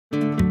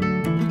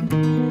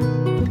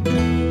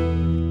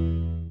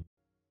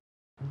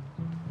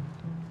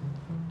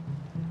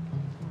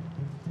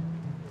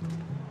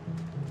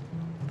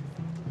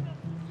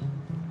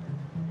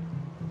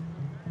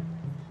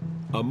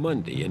a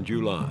Monday in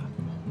July.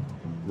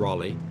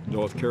 Raleigh,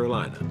 North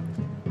Carolina.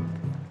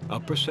 A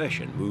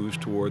procession moves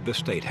toward the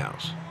State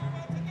House.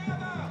 When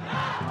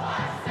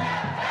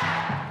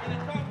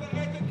it comes to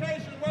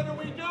education, what do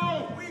we do?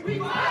 We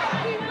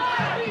fight! We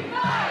fight! We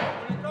fight!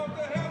 When it comes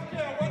to health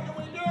care, what do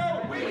we do?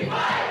 We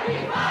fight! We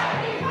fight!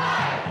 We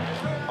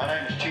fight! My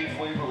name is Chief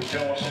Weaver with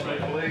General Assembly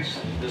Police.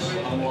 This is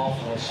an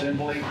unlawful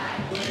assembly.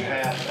 You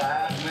have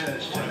 5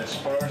 minutes to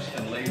disperse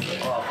and leave the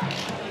property.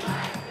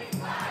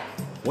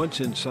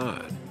 Once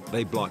inside,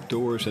 they block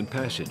doors and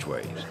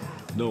passageways,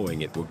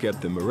 knowing it will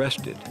get them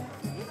arrested.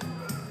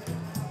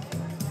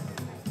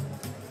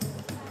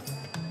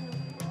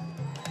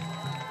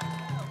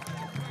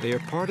 They are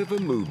part of a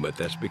movement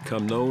that's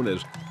become known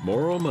as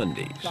Moral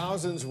Mondays.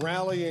 Thousands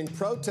rallying,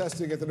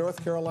 protesting at the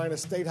North Carolina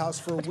State House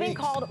for weeks. It's being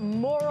called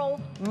Moral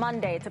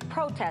Monday. It's a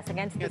protest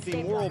against the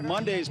state Moral governor.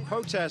 Mondays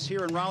protest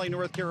here in Raleigh,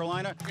 North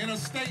Carolina. In a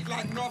state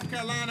like North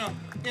Carolina,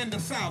 in the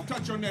South,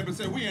 touch your neighbor and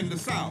say, we in the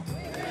South.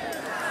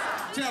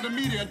 Tell the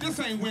media, this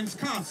ain't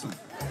Wisconsin.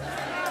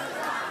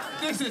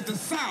 This is the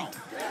South,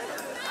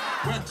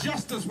 where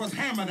justice was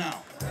hammered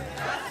out,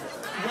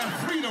 where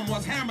freedom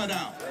was hammered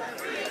out.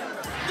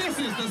 This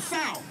is the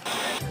South.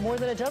 More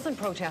than a dozen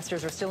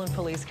protesters are still in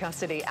police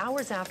custody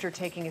hours after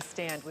taking a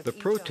stand with The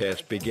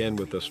protest began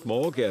with a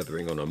small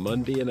gathering on a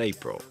Monday in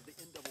April.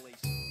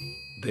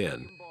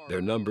 Then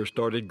their numbers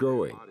started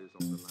growing,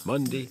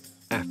 Monday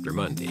after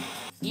Monday.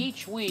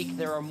 Each week,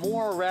 there are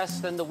more arrests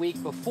than the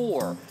week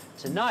before.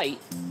 Tonight,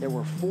 there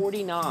were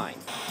 49.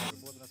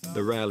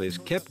 The rallies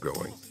kept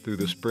going through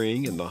the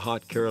spring and the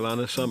hot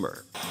Carolina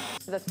summer.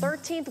 The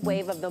 13th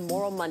wave of the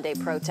Moral Monday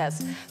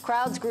protests.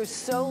 Crowds grew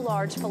so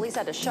large, police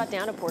had to shut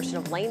down a portion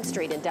of Lane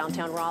Street in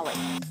downtown Raleigh.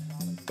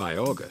 By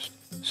August,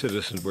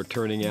 citizens were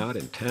turning out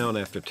in town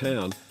after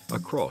town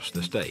across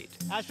the state.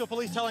 Asheville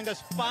police telling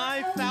us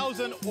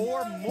 5,000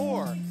 or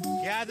more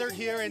gathered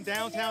here in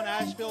downtown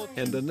Asheville.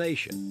 And the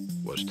nation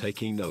was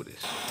taking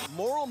notice.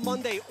 Moral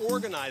Monday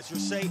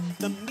organizers say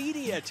the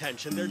media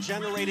attention they're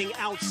generating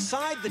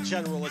outside the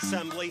General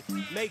Assembly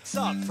makes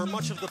up for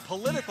much of the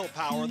political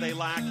power they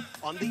lack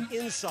on the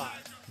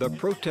inside. The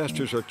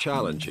protesters are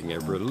challenging a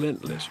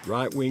relentless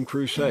right-wing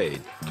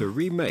crusade to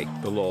remake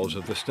the laws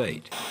of the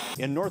state.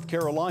 In North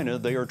Carolina,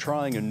 they are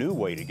trying a new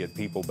way to get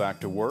people back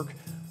to work.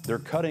 They're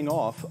cutting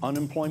off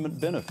unemployment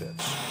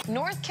benefits.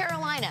 North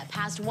Carolina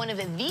passed one of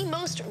the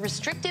most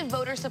restrictive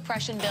voter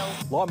suppression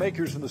bills.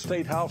 Lawmakers in the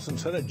State House and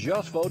Senate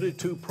just voted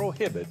to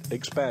prohibit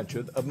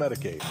expansion of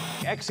Medicaid.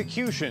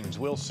 Executions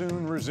will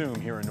soon resume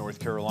here in North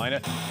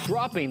Carolina.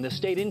 Dropping the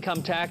state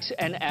income tax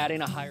and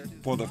adding a higher...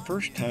 For the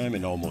first time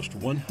in almost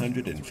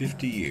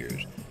 150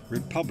 years,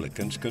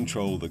 Republicans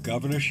control the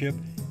governorship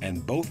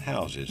and both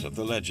houses of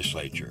the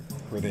legislature,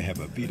 where they have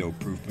a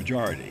veto-proof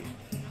majority.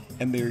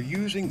 And they're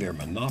using their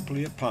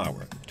monopoly of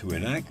power to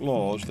enact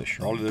laws the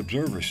Charlotte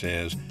Observer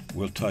says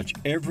will touch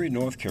every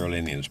North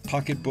Carolinian's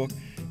pocketbook,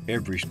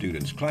 every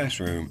student's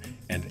classroom,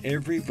 and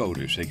every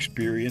voter's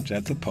experience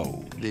at the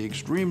poll. The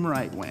extreme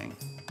right wing,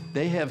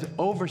 they have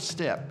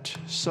overstepped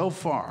so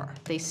far.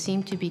 They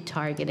seem to be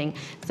targeting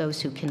those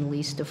who can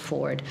least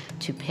afford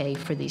to pay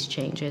for these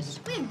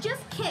changes. We've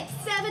just kicked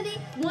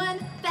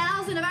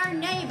 71,000 of our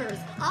neighbors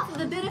off of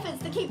the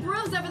benefits that keep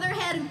roofs over their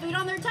head and food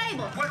on their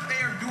table. What they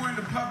are doing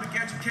to public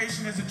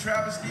education is a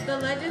travesty. The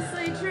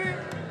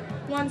legislature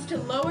wants to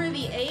lower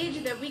the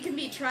age that we can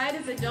be tried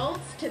as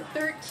adults to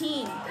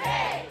 13.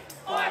 Day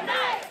or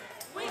night,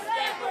 we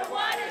stand for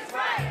what is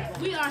right.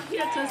 We are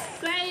here to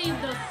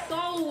save the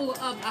soul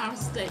of our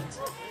state.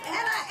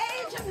 At an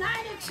age of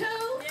 92,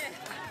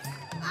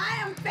 I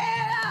am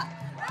fed up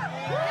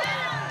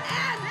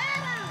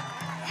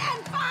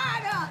and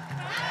fired up.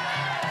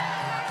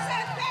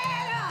 Say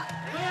fed up,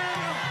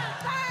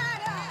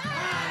 fired up,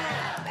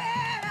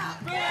 fed up,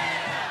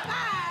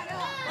 fired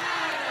up.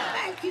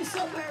 Thank you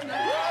so very much.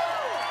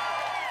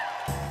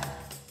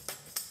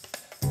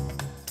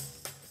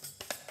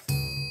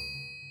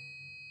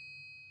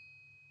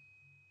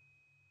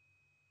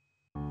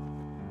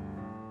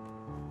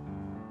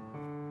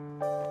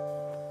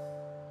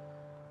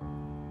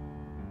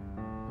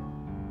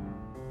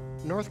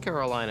 North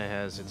Carolina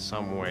has, in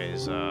some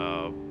ways,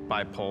 a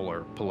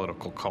bipolar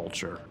political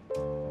culture.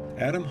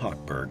 Adam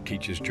Hochberg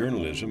teaches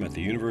journalism at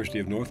the University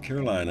of North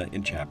Carolina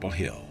in Chapel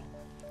Hill.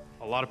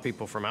 A lot of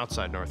people from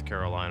outside North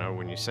Carolina,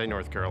 when you say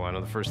North Carolina,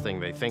 the first thing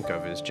they think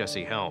of is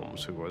Jesse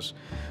Helms, who was,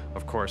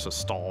 of course, a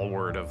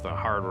stalwart of the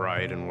hard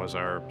right and was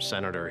our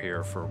senator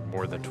here for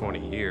more than 20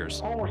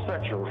 years.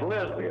 Homosexuals,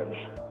 lesbians,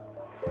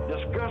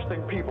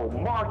 disgusting people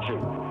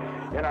marching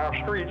in our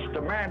streets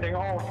demanding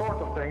all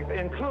sorts of things,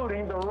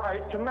 including the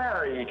right to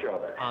marry each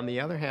other. On the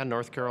other hand,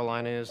 North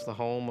Carolina is the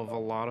home of a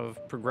lot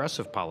of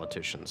progressive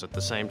politicians. At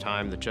the same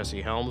time that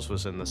Jesse Helms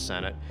was in the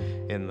Senate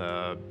in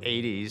the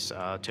 80s,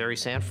 Terry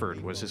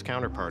Sanford was his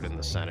counterpart in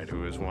the Senate,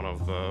 who is one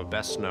of the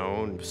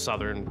best-known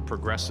Southern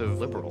progressive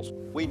liberals.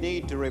 We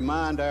need to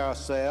remind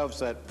ourselves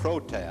that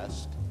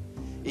protest,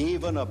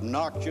 even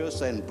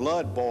obnoxious and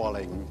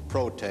blood-boiling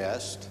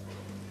protest,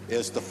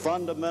 is the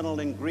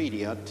fundamental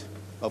ingredient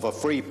of a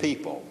free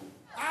people.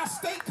 Our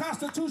state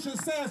constitution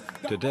says...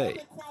 Today,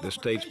 the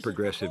state's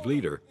progressive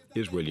leader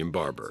is William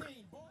Barber.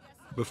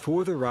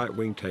 Before the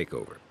right-wing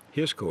takeover,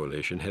 his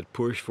coalition had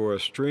pushed for a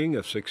string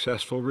of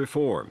successful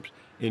reforms,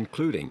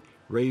 including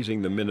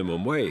raising the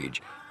minimum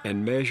wage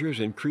and measures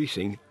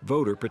increasing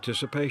voter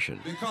participation.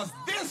 Because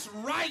this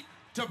right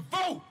to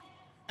vote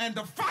and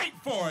to fight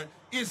for it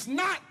is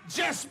not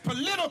just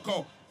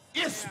political,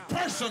 it's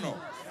personal.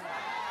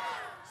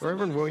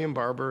 Reverend William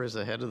Barber is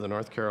the head of the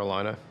North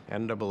Carolina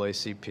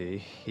NAACP.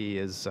 He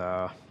is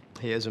a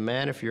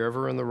man, if you're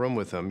ever in the room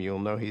with him, you'll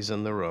know he's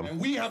in the room. And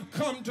we have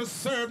come to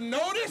serve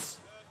notice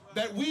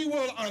that we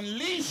will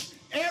unleash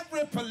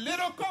every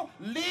political,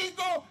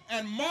 legal,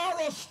 and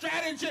moral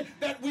strategy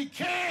that we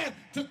can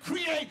to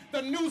create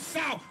the new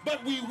South,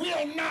 but we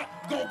will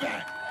not go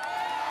back.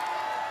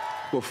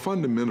 Well,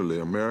 fundamentally,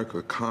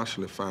 America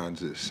constantly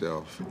finds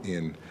itself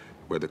in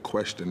where the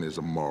question is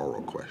a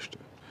moral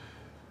question.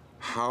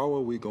 How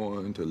are we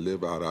going to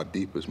live out our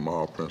deepest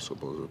moral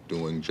principles of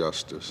doing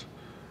justice,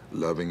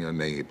 loving your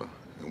neighbor,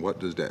 and what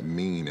does that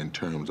mean in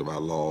terms of our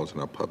laws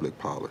and our public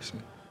policy?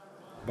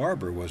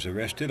 Barber was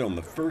arrested on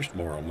the first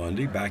Moral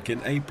Monday back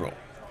in April.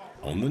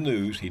 On the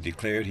news, he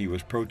declared he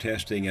was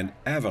protesting an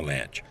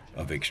avalanche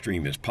of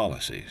extremist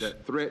policies.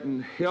 That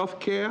threaten health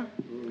care,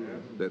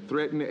 that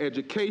threaten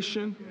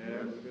education,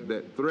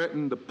 that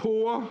threaten the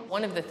poor.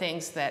 One of the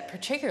things that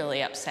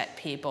particularly upset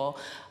people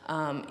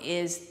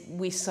is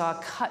we saw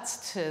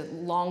cuts to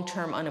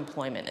long-term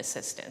unemployment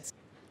assistance.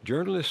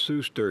 Journalist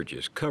Sue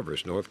Sturgis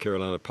covers North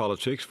Carolina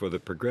politics for the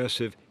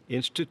Progressive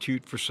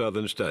Institute for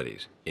Southern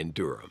Studies in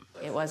Durham.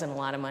 It wasn't a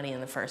lot of money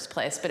in the first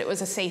place, but it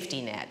was a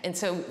safety net. And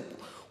so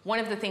one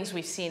of the things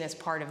we've seen as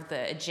part of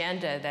the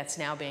agenda that's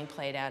now being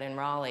played out in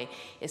Raleigh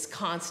is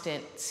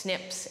constant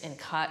snips and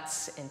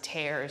cuts and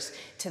tears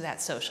to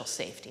that social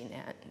safety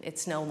net.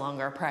 It's no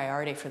longer a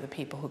priority for the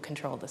people who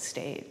control the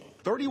state.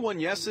 31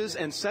 yeses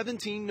and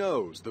 17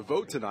 noes. The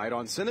vote tonight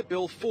on Senate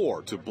Bill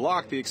 4 to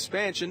block the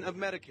expansion of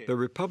Medicaid. The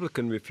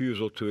Republican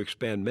refusal to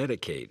expand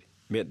Medicaid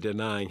meant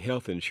denying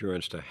health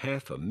insurance to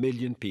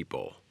 500,000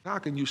 people. How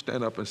can you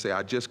stand up and say,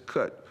 I just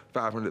cut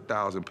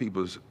 500,000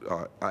 people's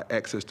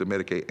access to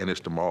Medicaid, and it's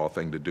the moral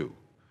thing to do?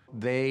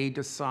 They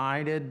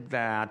decided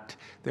that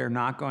they're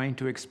not going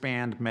to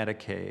expand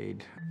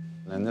Medicaid.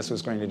 And this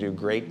was going to do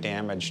great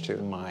damage to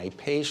my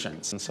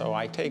patients. And so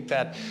I take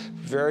that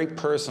very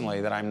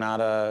personally, that I'm not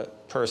a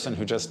person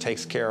who just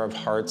takes care of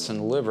hearts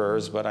and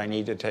livers, but I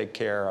need to take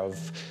care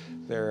of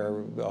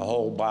the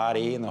whole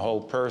body and the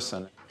whole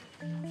person.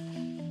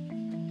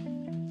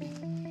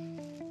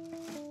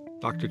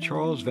 Dr.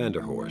 Charles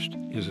Vanderhorst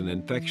is an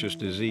infectious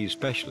disease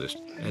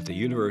specialist at the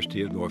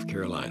University of North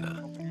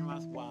Carolina.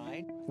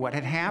 What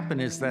had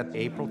happened is that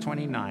April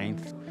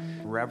 29th,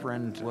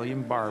 Reverend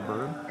William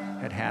Barber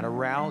had a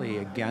rally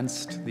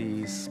against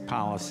these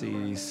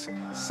policies.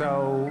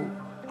 So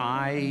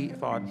I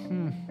thought,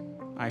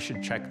 I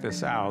should check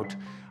this out.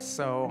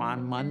 So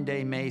on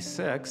Monday, May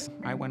 6th,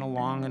 I went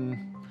along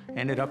and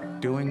ended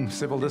up doing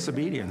civil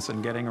disobedience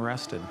and getting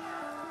arrested.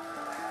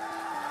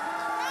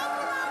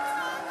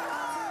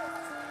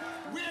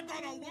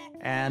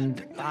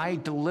 And I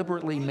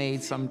deliberately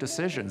made some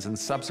decisions in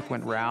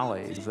subsequent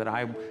rallies that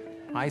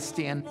I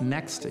stand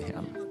next to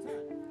him.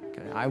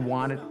 Okay? I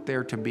wanted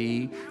there to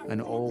be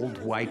an old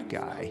white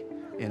guy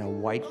in a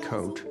white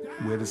coat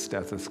with a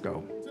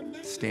stethoscope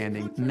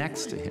standing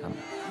next to him.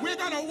 We're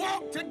gonna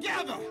walk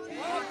together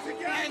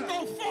and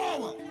go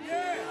forward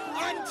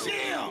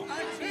until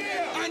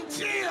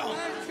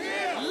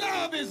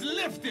love is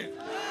lifted,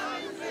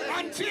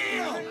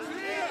 until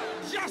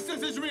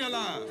justice is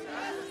realized.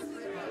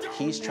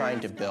 He's trying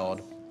to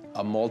build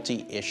a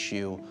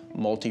multi-issue,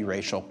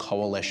 multiracial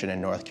coalition in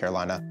North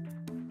Carolina.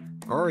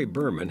 Ari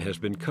Berman has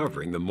been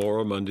covering the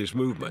Moral Mondays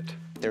movement.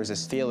 There's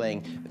this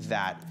feeling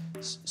that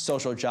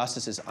social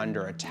justice is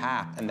under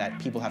attack and that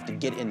people have to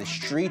get in the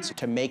streets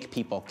to make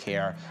people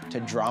care, to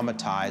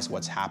dramatize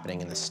what's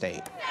happening in the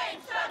state.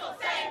 Same struggle,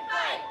 same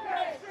fight.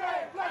 Gray,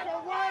 straight, black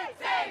or white.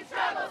 Same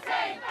struggle,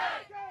 same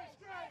fight.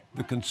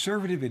 The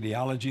conservative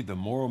ideology the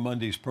Moral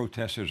Mondays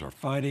protesters are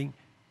fighting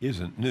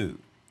isn't new.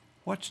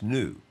 What's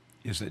new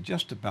is that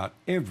just about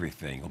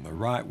everything on the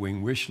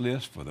right-wing wish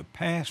list for the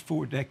past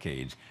 4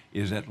 decades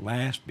is at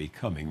last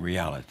becoming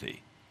reality,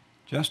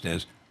 just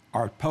as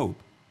our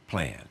Pope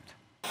planned.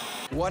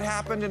 What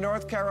happened in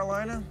North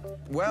Carolina?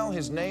 Well,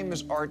 his name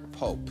is Art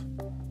Pope.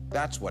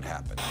 That's what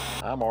happened.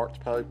 I'm Art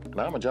Pope,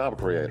 and I'm a job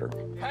creator.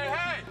 Hey,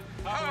 hey!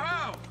 Ho,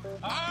 ho!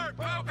 Art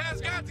Pope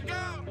has got to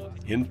go!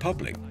 In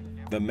public,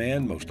 the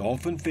man most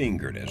often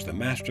fingered as the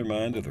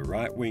mastermind of the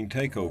right-wing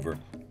takeover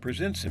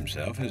presents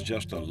himself as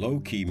just a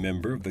low-key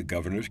member of the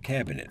governor's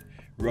cabinet,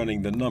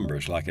 running the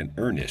numbers like an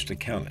earnest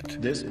accountant.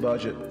 This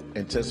budget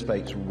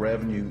anticipates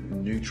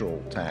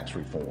revenue-neutral tax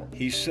reform.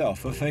 He's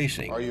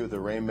self-effacing. Are you the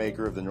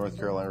rainmaker of the North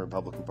Carolina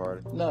Republican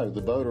Party? No,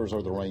 the voters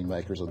are the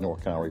rainmakers of the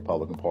North Carolina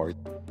Republican Party.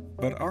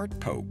 But Art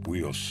Pope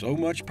wields so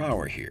much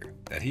power here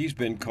that he's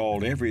been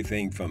called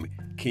everything from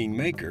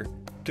kingmaker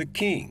to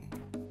king.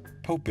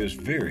 Pope is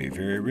very,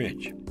 very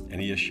rich, and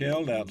he has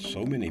shelled out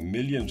so many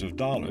millions of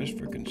dollars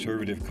for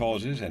conservative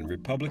causes and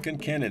Republican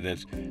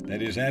candidates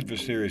that his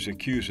adversaries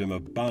accuse him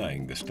of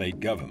buying the state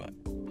government.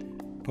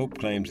 Pope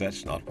claims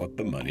that's not what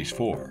the money's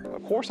for.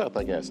 Of course I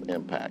think it has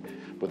impact,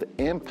 but the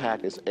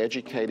impact is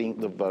educating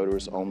the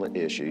voters on the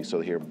issue so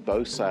they hear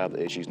both sides of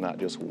the issues, not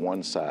just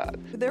one side.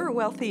 There are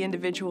wealthy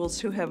individuals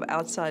who have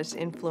outsized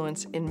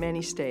influence in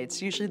many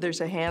states. Usually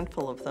there's a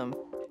handful of them.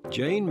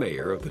 Jane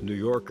Mayer of The New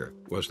Yorker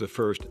was the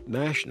first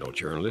national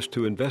journalist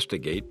to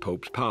investigate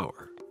Pope's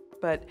power.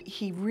 But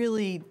he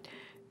really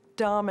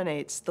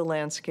dominates the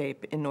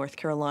landscape in North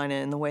Carolina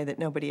in the way that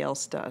nobody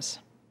else does.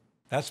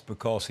 That's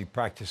because he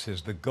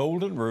practices the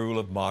golden rule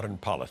of modern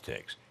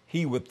politics.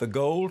 He with the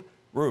gold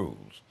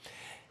rules.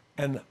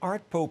 And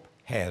Art Pope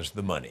has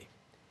the money,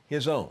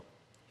 his own,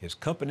 his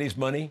company's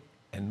money,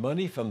 and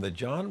money from the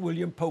John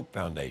William Pope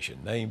Foundation,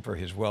 named for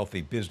his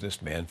wealthy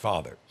businessman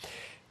father.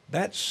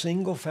 That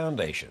single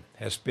foundation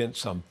has spent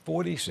some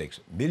 $46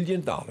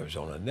 million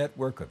on a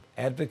network of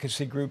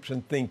advocacy groups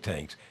and think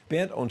tanks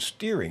bent on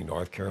steering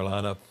North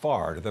Carolina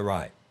far to the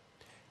right.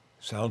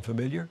 Sound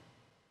familiar?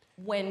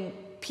 When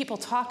people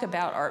talk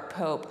about Art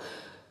Pope,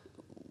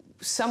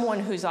 someone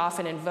who's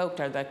often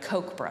invoked are the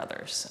Koch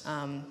brothers.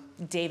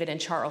 David and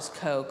Charles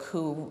Koch,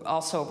 who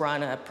also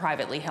run a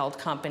privately held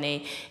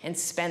company and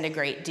spend a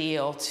great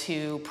deal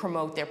to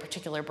promote their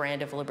particular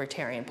brand of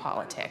libertarian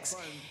politics.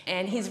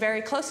 And he's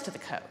very close to the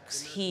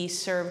Kochs. He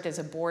served as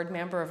a board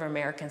member of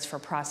Americans for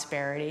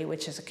Prosperity,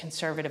 which is a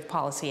conservative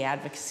policy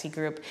advocacy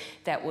group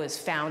that was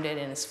founded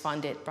and is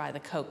funded by the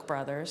Koch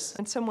brothers.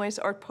 In some ways,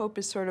 Art Pope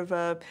is sort of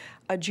a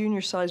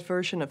junior-sized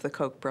version of the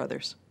Koch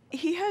brothers.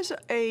 He has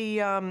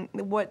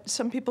what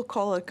some people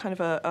call a kind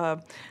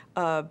of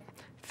a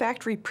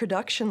factory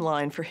production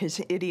line for his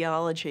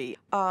ideology.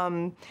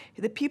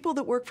 The people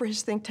that work for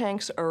his think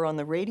tanks are on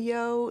the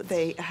radio,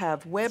 they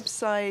have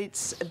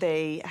websites,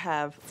 they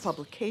have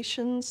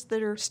publications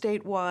that are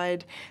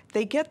statewide.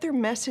 They get their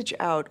message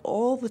out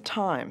all the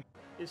time.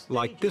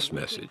 Like this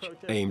message,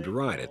 aimed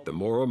right at the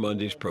Moral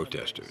Mondays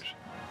protesters.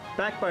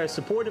 Backed by a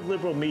supportive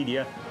liberal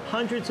media,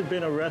 hundreds have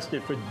been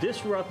arrested for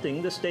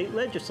disrupting the state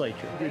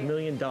legislature. $100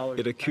 million.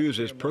 It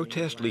accuses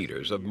protest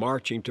leaders of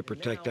marching to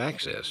protect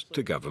access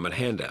to government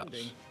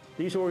handouts.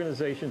 These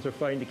organizations are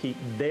fighting to keep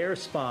their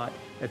spot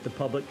at the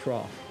public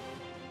trough.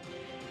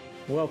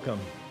 Welcome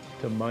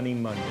to Money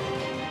Monday.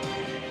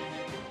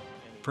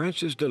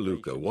 Francis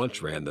DeLuca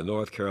once ran the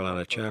North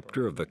Carolina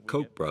chapter of the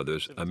Koch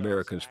brothers'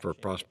 Americans for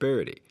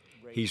Prosperity.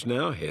 He's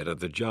now head of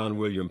the John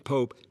William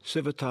Pope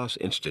Civitas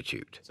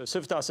Institute. So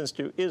Civitas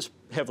Institute is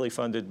heavily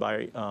funded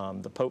by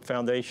the Pope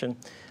Foundation,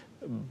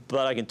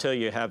 but I can tell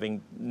you,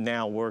 having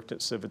now worked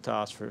at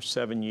Civitas for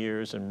 7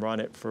 years and run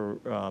it for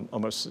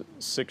almost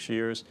 6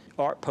 years,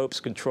 Art Pope's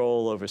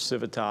control over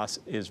Civitas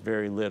is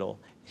very little.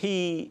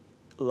 He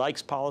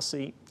likes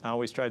policy. I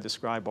always try to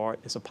describe Art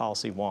as a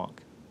policy wonk.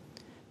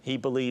 He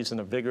believes in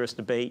a vigorous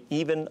debate,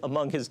 even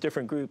among his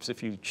different groups.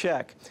 If you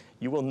check,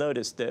 you will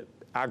notice that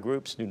our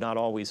groups do not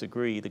always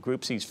agree. The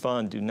groups he's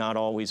funded do not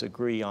always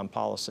agree on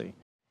policy.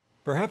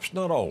 Perhaps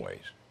not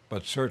always,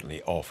 but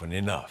certainly often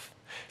enough.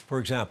 For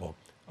example,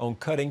 on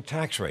cutting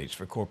tax rates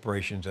for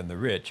corporations and the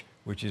rich,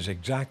 which is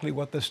exactly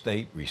what the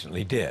state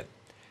recently did.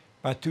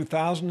 By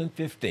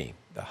 2015,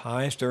 the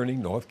highest-earning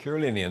North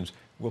Carolinians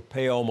will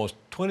pay almost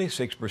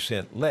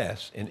 26%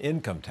 less in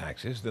income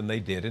taxes than they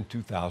did in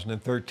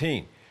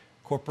 2013.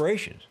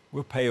 Corporations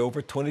will pay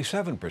over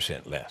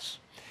 27% less.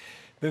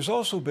 There's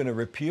also been a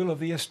repeal of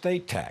the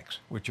estate tax,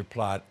 which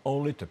applied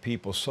only to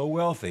people so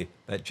wealthy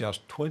that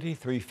just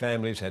 23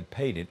 families had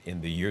paid it in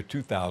the year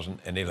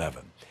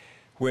 2011.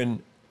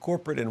 When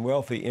corporate and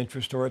wealthy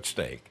interests are at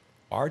stake,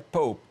 Art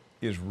Pope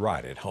is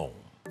right at home.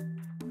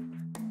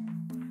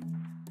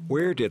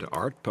 Where did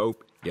Art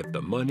Pope get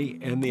the money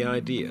and the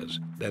ideas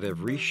that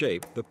have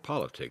reshaped the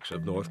politics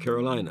of North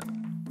Carolina?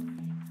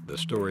 The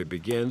story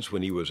begins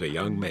when he was a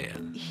young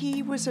man.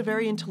 He was a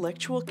very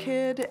intellectual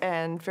kid,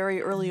 and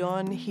very early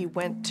on he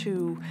went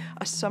to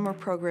a summer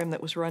program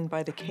that was run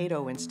by the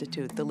Cato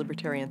Institute, the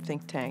libertarian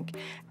think tank,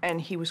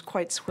 and he was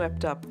quite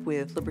swept up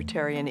with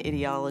libertarian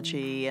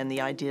ideology and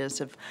the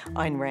ideas of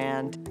Ayn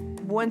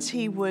Rand. Once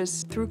he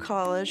was through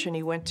college and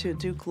he went to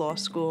Duke Law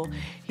School,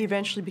 he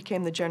eventually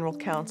became the general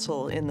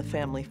counsel in the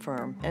family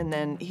firm, and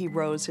then he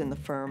rose in the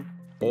firm.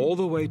 All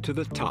the way to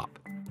the top,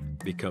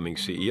 becoming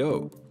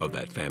CEO of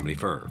that family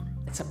firm.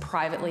 It's a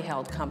privately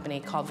held company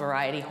called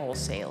Variety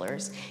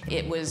Wholesalers.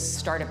 It was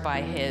started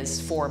by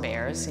his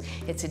forebears.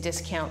 It's a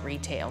discount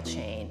retail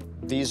chain.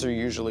 These are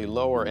usually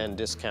lower-end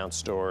discount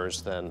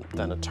stores than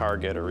a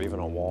Target or even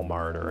a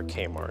Walmart or a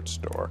Kmart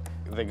store.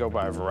 They go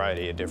by a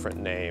variety of different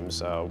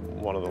names.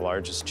 One of the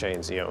largest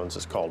chains he owns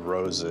is called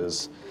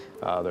Rose's.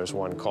 There's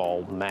one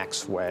called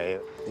Maxway.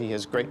 He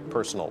has great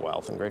personal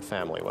wealth and great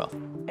family wealth.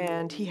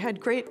 And he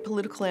had great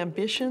political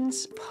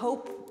ambitions.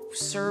 Pope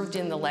served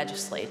in the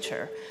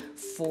legislature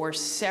for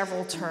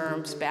several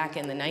terms back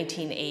in the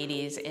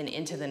 1980s and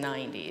into the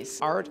 90s.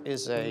 Art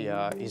is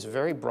he's a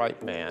very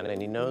bright man,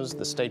 and he knows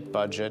the state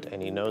budget, and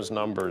he knows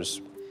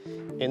numbers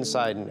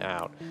inside and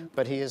out,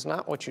 but he is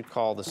not what you'd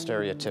call the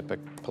stereotypic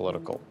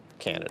political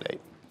candidate.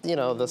 You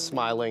know, the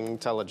smiling,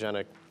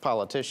 telegenic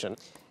politician.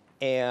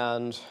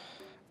 And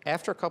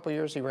after a couple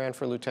years, he ran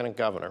for lieutenant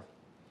governor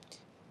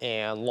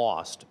and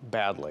lost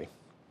badly.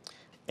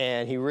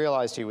 And he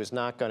realized he was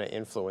not going to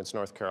influence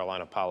North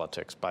Carolina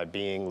politics by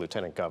being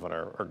lieutenant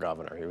governor or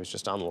governor. He was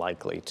just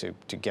unlikely to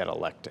get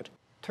elected.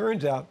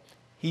 Turns out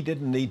he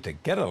didn't need to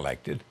get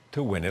elected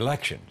to win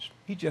elections.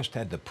 He just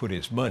had to put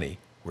his money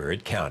where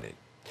it counted.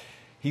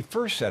 He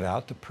first set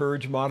out to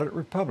purge moderate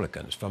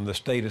Republicans from the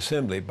state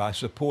assembly by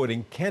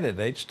supporting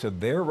candidates to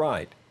their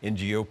right in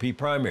GOP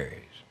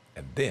primaries.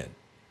 And then,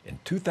 in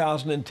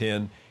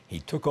 2010, he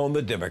took on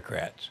the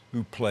Democrats,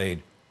 who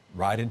played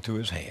right into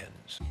his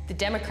hands. The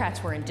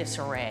Democrats were in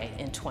disarray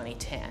in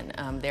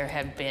 2010. There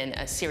have been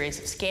a series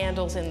of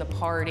scandals in the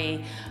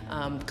party,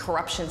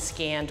 corruption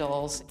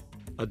scandals.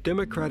 A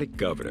Democratic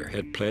governor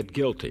had pled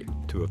guilty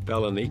to a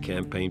felony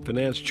campaign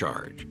finance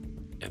charge,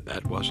 and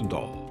that wasn't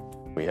all.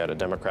 We had a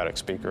Democratic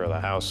Speaker of the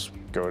House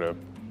go to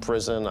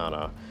prison on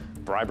a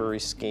bribery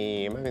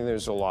scheme. I mean,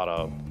 there's a lot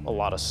of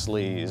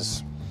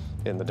sleaze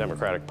in the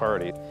Democratic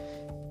Party.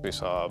 We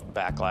saw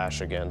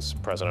backlash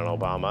against President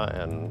Obama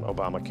and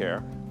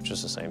Obamacare, which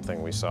is the same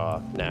thing we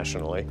saw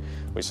nationally.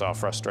 We saw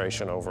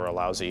frustration over a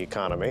lousy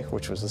economy,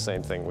 which was the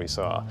same thing we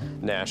saw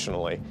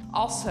nationally.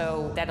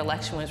 Also, that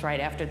election was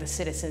right after the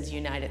Citizens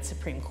United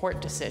Supreme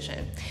Court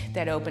decision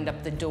that opened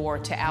up the door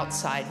to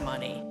outside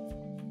money.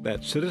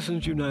 That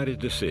Citizens United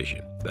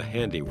decision, the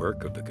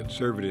handiwork of the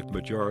conservative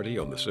majority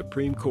on the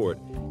Supreme Court,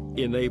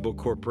 enabled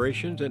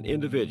corporations and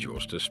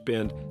individuals to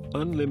spend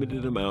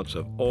unlimited amounts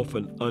of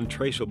often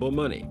untraceable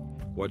money,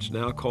 what's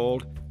now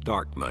called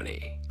dark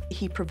money.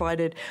 He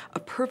provided a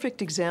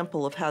perfect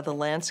example of how the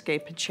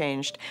landscape had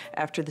changed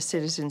after the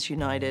Citizens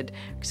United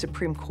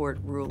Supreme Court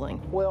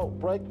ruling. Well,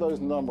 break those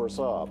numbers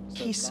up.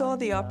 He saw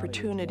the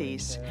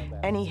opportunities,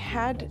 and he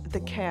had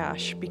the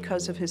cash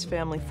because of his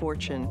family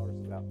fortune.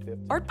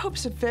 Art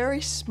Pope's a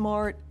very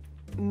smart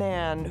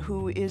man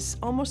who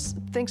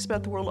thinks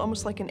about the world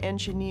almost like an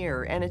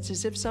engineer, and it's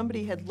as if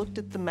somebody had looked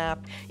at the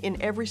map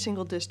in every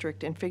single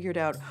district and figured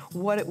out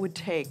what it would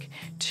take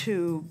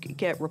to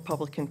get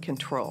Republican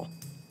control.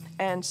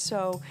 And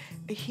so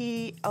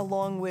he,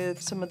 along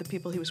with some of the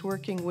people he was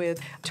working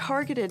with,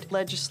 targeted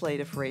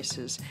legislative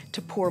races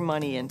to pour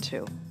money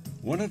into.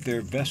 One of their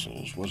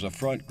vessels was a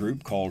front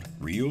group called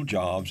Real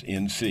Jobs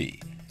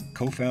NC,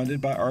 co-founded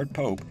by Art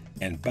Pope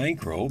and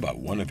bankrolled by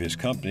one of his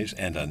companies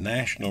and a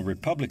national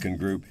Republican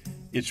group.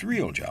 Its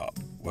real job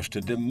was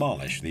to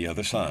demolish the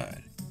other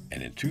side.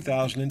 And in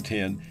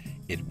 2010,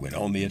 it went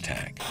on the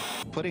attack.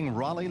 Putting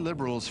Raleigh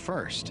liberals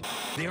first.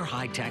 Their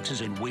high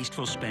taxes and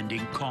wasteful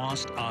spending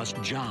cost us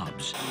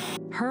jobs.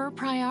 Her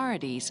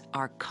priorities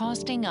are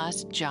costing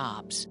us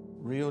jobs.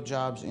 Real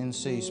Jobs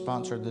NC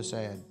sponsored this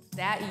ad.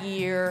 That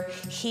year,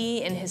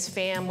 he and his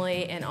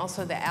family, and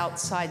also the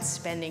outside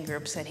spending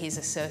groups that he's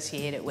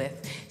associated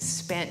with,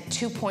 spent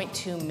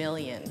 $2.2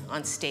 million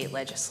on state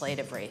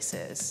legislative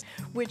races.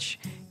 Which,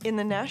 in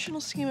the national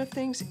scheme of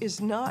things,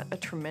 is not a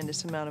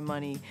tremendous amount of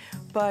money,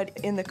 but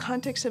in the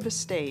context of a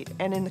state,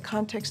 and in the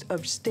context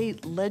of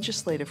state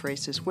legislative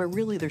races, where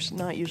really there's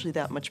not usually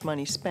that much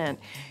money spent,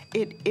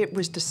 it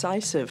was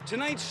decisive.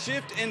 Tonight's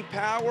shift in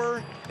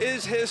power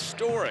is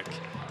historic.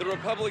 The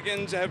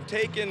Republicans have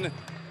taken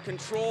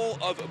control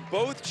of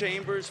both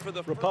chambers for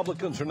the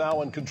Republicans are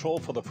now in control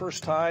for the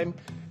first time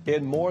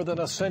in more than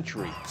a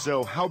century.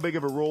 So how big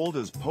of a role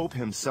does Pope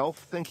himself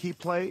think he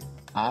played?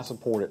 I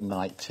supported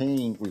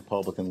 19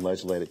 Republican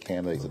legislative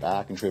candidates that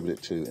I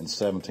contributed to, and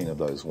 17 of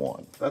those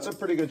won. That's a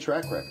pretty good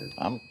track record.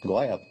 I'm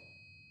glad.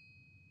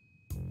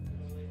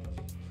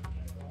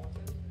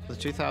 The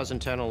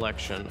 2010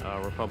 election,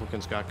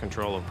 Republicans got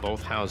control of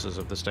both houses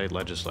of the state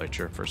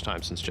legislature, first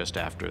time since just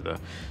after the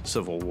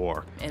Civil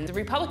War. And the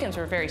Republicans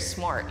were very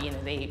smart. You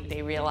know,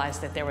 they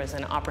realized that there was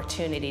an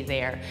opportunity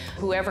there.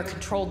 Whoever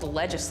controlled the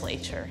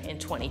legislature in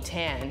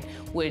 2010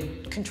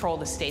 would control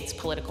the state's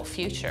political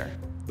future.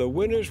 The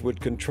winners would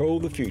control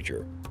the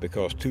future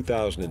because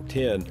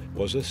 2010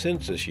 was a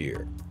census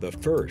year, the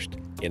first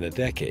in a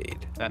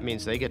decade. That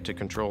means they get to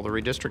control the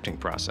redistricting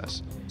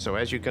process. So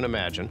as you can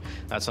imagine,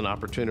 that's an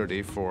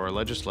opportunity for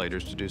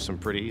legislators to do some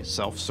pretty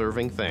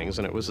self-serving things,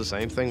 and it was the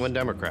same thing when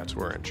Democrats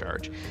were in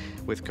charge.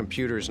 With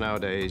computers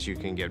nowadays, you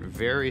can get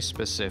very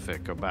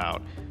specific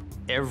about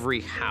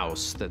every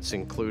house that's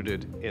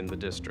included in the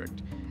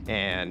district.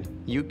 And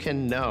you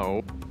can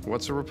know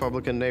what's a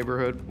Republican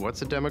neighborhood,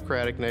 what's a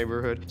Democratic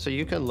neighborhood. So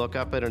you can look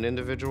up at an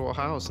individual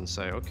house and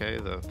say, okay,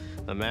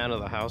 the man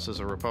of the house is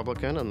a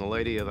Republican and the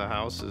lady of the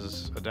house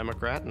is a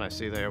Democrat, and I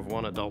see they have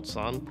one adult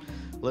son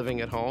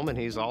living at home and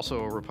he's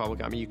also a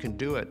Republican. I mean, you can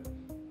do it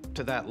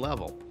to that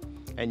level.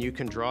 And you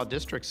can draw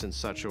districts in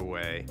such a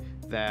way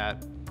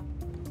that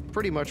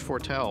pretty much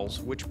foretells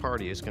which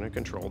party is going to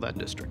control that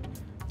district.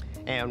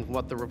 And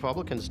what the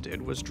Republicans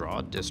did was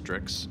draw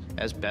districts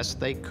as best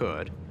they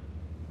could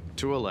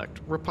to elect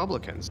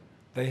Republicans.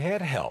 They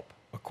had help,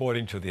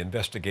 according to the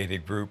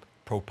investigative group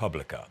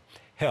ProPublica.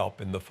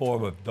 help in the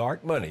form of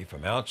dark money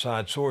from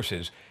outside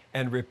sources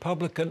and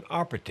Republican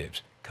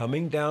operatives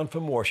coming down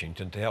from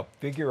Washington to help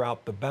figure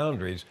out the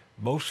boundaries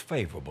most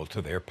favorable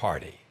to their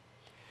party.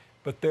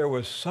 But there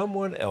was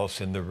someone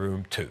else in the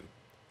room too,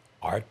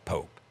 Art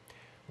Pope.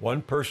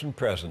 One person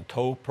present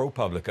told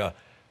ProPublica,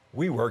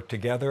 "We worked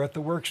together at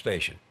the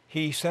workstation.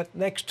 He sat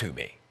next to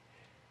me."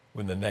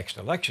 When the next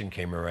election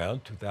came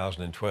around,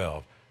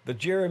 2012, the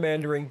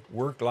gerrymandering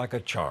worked like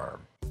a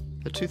charm.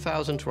 The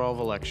 2012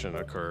 election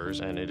occurs,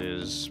 and it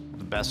is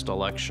the best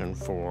election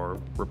for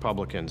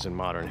Republicans in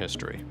modern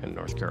history in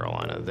North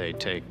Carolina. They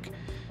take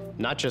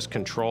not just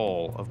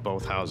control of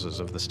both houses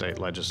of the state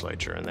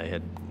legislature, and they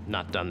had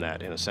not done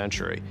that in a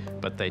century,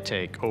 but they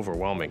take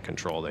overwhelming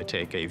control. They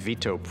take a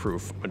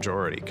veto-proof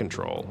majority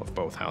control of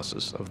both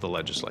houses of the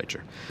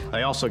legislature.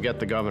 They also get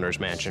the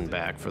governor's mansion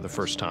back for the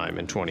first time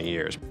in 20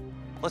 years.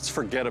 Let's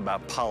forget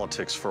about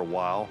politics for a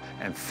while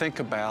and think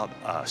about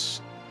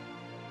us.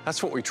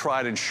 That's what we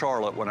tried in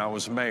Charlotte when I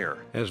was mayor.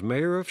 As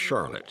mayor of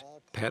Charlotte,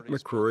 Pat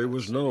McCrory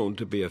was known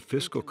to be a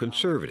fiscal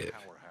conservative,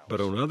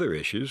 but on other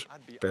issues,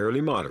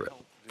 fairly moderate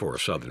for a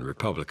Southern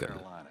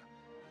Republican.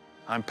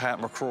 I'm Pat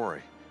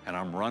McCrory, and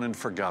I'm running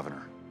for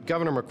governor.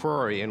 Governor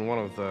McCrory, in one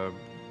of the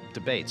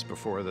debates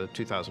before the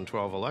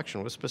 2012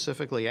 election, was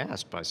specifically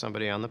asked by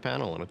somebody on the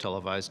panel in a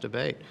televised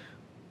debate,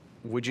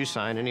 would you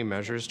sign any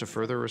measures to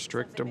further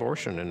restrict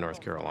abortion in North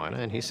Carolina?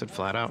 And he said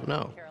flat out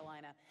no.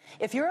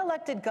 If you're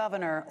elected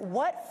governor,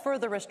 what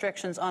further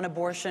restrictions on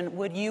abortion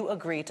would you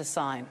agree to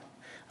sign?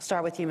 I'll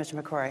start with you,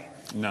 Mr. McCrory.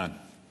 None.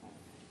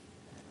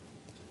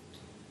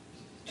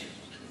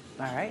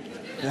 All right.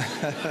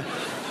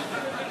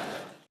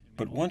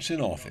 But once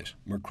in office,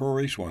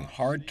 McCrory swung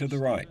hard to the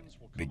right,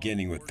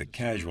 beginning with the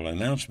casual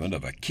announcement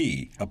of a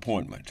key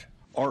appointment.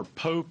 Art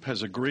Pope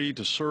has agreed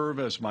to serve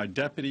as my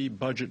deputy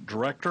budget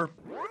director.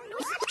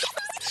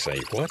 Say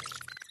what?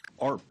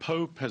 Art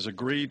Pope has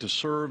agreed to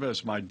serve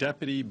as my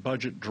deputy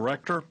budget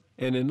director.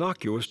 An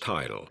innocuous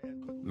title,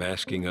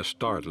 masking a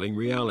startling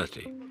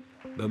reality.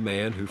 The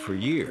man who for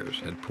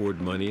years had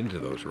poured money into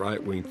those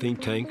right-wing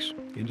think tanks,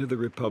 into the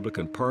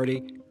Republican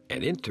Party,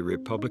 and into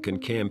Republican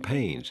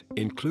campaigns,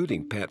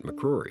 including Pat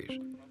McCrory's,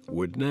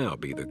 would now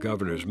be the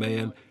governor's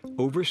man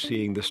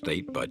overseeing the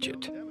state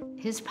budget.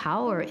 His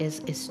power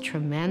is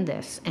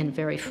tremendous and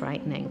very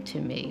frightening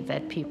to me,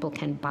 that people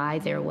can buy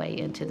their way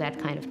into that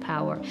kind of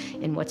power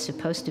in what's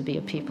supposed to be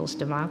a people's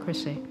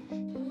democracy.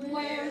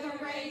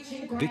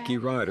 Vicki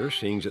Ryder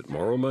sings at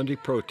Moral Monday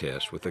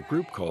protests with a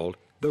group called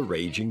the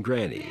Raging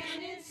Grannies.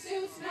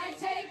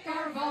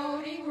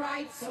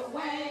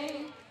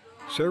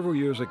 Several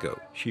years ago,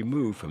 she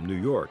moved from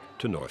New York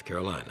to North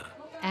Carolina.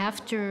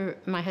 After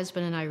my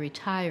husband and I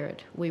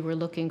retired, we were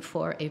looking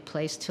for a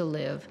place to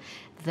live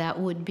that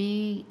would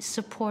be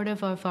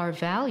supportive of our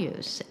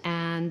values,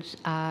 and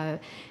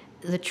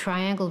the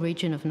Triangle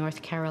region of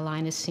North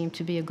Carolina seemed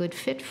to be a good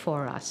fit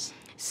for us.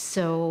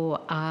 So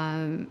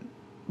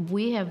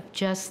we have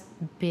just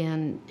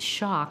been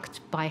shocked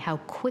by how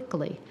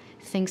quickly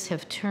things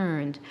have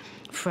turned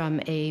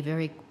from a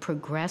very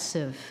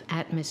progressive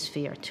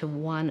atmosphere to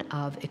one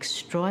of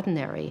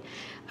extraordinary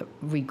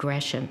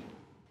regression.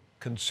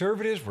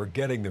 Conservatives were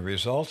getting the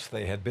results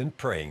they had been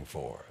praying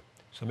for.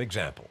 Some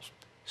examples.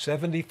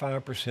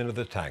 75% of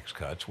the tax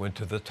cuts went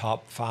to the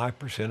top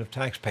 5% of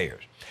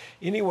taxpayers.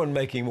 Anyone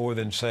making more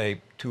than,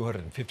 say,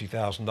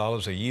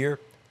 $250,000 a year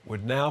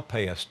would now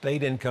pay a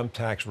state income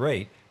tax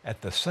rate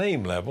at the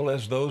same level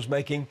as those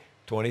making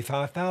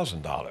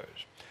 $25,000.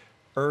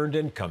 Earned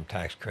income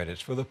tax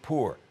credits for the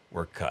poor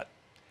were cut.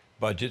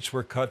 Budgets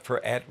were cut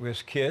for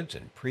at-risk kids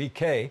and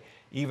pre-K,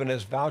 even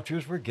as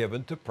vouchers were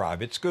given to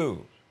private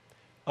schools.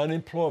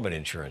 Unemployment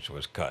insurance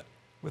was cut,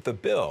 with a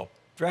bill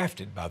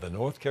drafted by the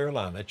North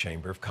Carolina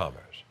Chamber of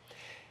Commerce.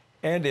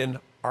 And in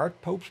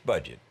Art Pope's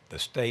budget, the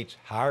state's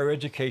higher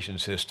education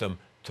system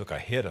took a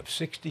hit of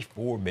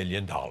 $64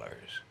 million.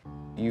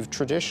 You've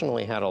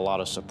traditionally had a lot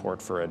of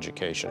support for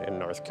education in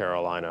North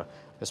Carolina,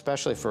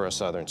 especially for a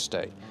southern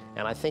state.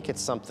 And I think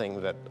it's something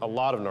that a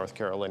lot of North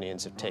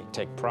Carolinians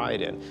take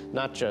pride in,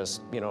 not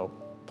just,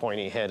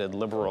 pointy-headed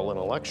liberal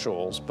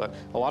intellectuals, but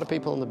a lot of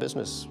people in the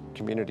business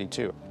community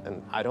too.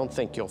 And I don't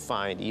think you'll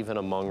find, even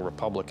among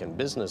Republican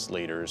business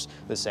leaders,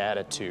 this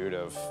attitude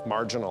of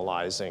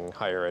marginalizing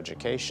higher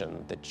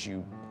education that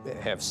you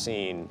have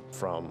seen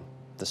from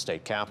the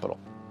state capitol.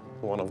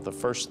 One of the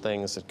first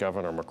things that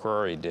Governor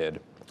McCrory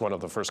did, one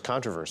of the first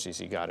controversies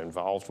he got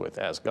involved with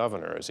as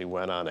governor, is he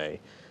went on a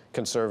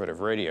conservative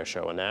radio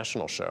show, a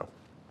national show,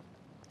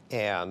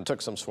 and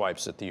took some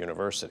swipes at the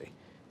university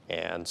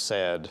and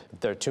said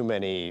there are too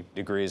many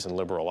degrees in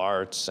liberal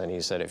arts, and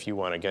he said if you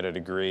want to get a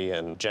degree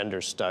in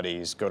gender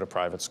studies, go to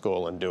private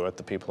school and do it.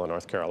 The people in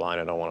North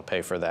Carolina don't want to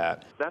pay for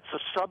that. That's a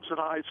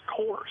subsidized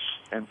course,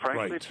 and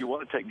frankly, if you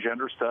want to take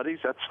gender studies,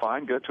 that's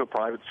fine. Go to a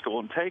private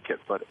school and take it,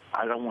 but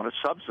I don't want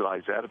to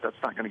subsidize that if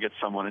that's not going to get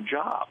someone a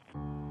job.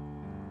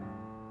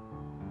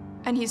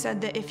 And he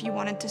said that if you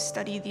wanted to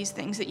study these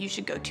things, that you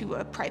should go to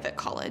a private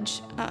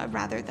college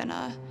rather than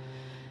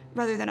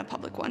a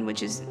public one,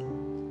 which is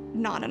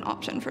not an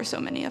option for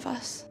so many of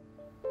us.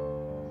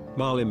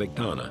 Molly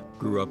McDonough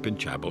grew up in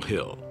Chapel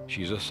Hill.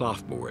 She's a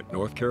sophomore at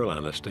North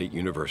Carolina State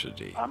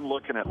University. I'm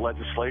looking at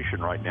legislation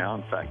right now.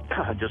 In fact,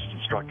 I just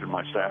instructed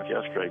my staff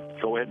yesterday,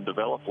 go ahead and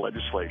develop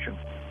legislation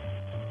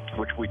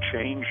which we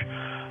change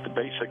the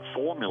basic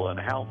formula and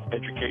how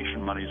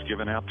education money is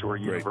given out to our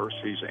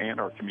universities and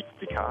our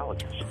community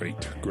colleges.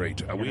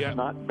 Great. It's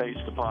not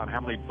based upon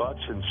how many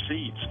butts and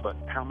seats, but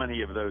how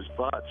many of those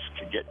butts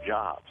can get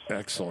jobs.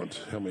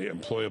 Excellent. How many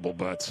employable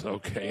butts?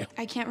 Okay.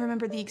 I can't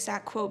remember the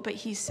exact quote, but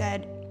he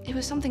said, it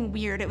was something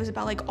weird. It was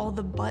about like all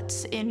the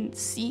butts in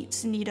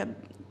seats need a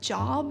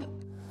job.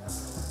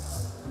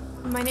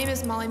 My name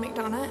is Molly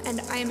McDonough,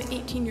 and I am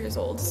 18 years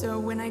old, so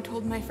when I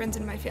told my friends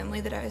and my family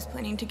that I was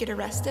planning to get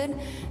arrested,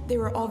 they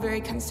were all very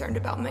concerned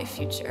about my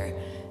future.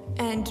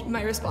 And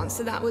my response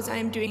to that was, I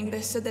am doing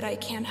this so that I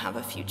can have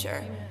a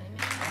future.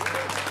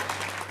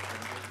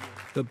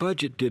 The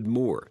budget did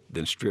more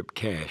than strip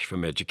cash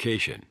from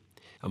education.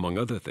 Among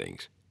other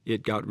things,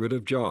 it got rid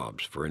of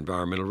jobs for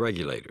environmental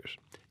regulators,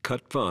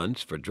 cut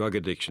funds for drug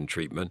addiction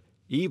treatment,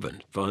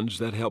 even funds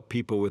that help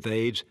people with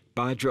AIDS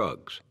buy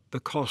drugs, the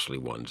costly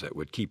ones that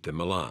would keep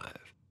them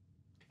alive.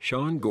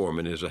 Sean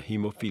Gorman is a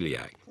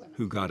hemophiliac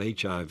who got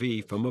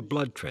HIV from a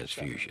blood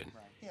transfusion.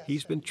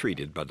 He's been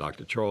treated by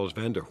Dr. Charles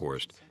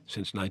Vanderhorst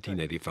since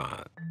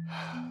 1985.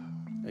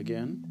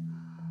 Again?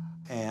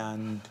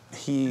 And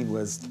he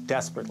was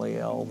desperately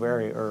ill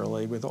very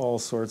early with all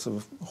sorts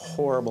of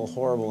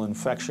horrible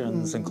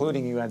infections,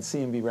 including you had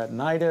CMV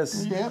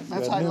retinitis. Yep,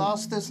 that's why I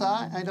lost this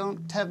eye. I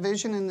don't have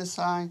vision in this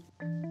eye.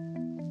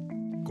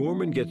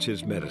 Gorman gets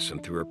his medicine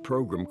through a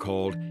program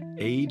called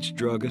AIDS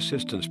Drug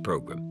Assistance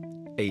Program,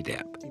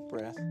 ADAP. Deep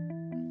breath.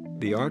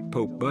 The Art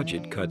Pope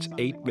budget cuts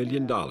 $8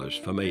 million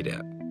from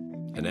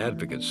ADAP, and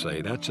advocates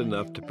say that's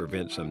enough to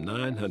prevent some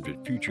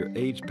 900 future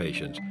AIDS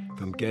patients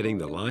from getting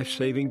the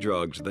life-saving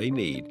drugs they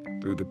need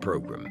through the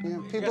program.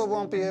 Yeah, people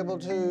won't be able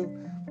to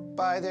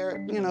buy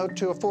their,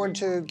 to afford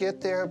to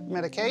get their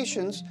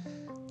medications,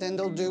 then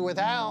they'll do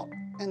without,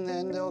 and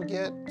then they'll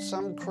get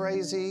some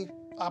crazy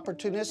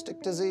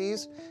opportunistic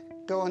disease,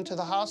 go into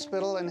the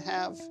hospital and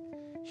have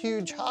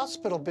huge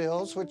hospital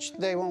bills, which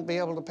they won't be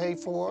able to pay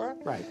for.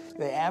 Right.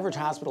 The average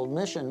hospital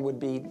admission would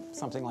be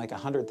something like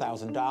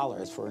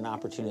 $100,000 for an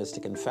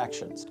opportunistic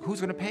infections. Who's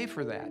going to pay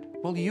for that?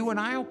 Well, you and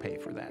I will pay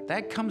for that.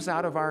 That comes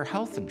out of our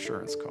health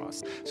insurance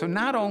costs. So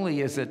not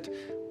only is it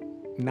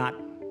not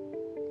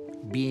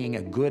being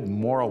a good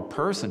moral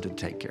person to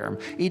take care of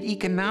them, it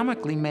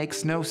economically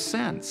makes no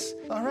sense.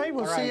 All right,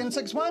 we'll see you in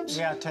 6 months.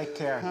 Yeah, take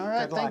care. All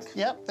right, Good luck.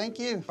 Yep, thank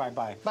you.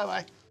 Bye-bye.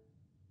 Bye-bye.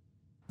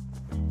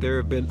 There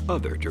have been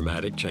other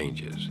dramatic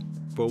changes.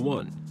 For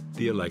one,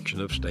 the election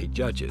of state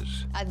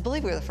judges. I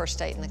believe we were the first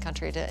state in the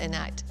country to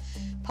enact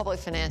public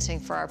financing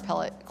for our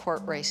appellate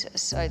court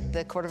races,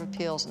 the Court of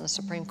Appeals and the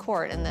Supreme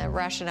Court. And the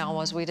rationale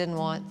was we didn't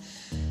want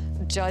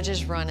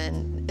judges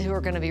running who are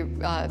going to be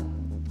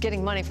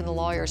getting money from the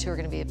lawyers who are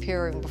going to be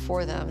appearing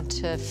before them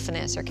to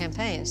finance their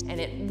campaigns. And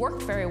it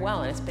worked very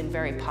well, and it's been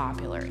very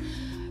popular.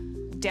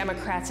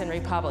 Democrats and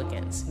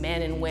Republicans,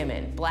 men and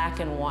women, black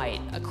and white,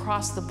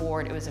 across the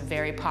board, it was a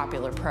very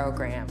popular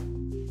program.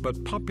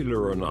 But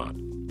popular or not,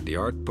 the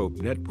Art Pope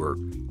Network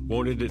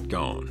wanted it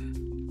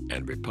gone,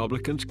 and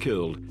Republicans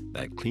killed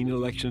that clean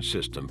election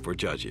system for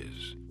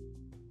judges.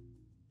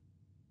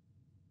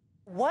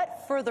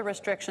 What further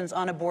restrictions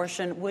on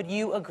abortion would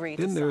you agree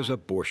to Then there's sign?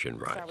 abortion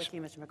Start rights. with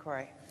you, Mr.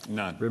 McCrory.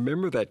 None.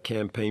 Remember that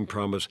campaign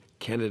promise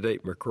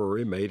candidate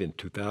McCrory made in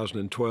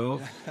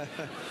 2012?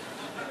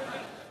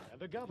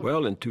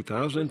 Well, in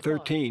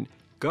 2013,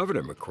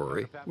 Governor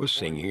McCrory was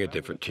singing a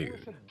different tune.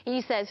 He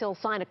says he'll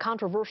sign a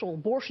controversial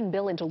abortion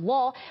bill into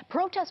law.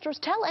 Protesters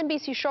tell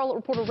NBC Charlotte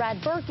reporter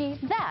Rad Berkey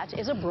that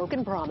is a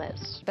broken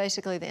promise.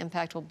 Basically, the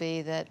impact will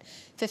be that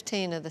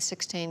 15 of the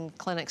 16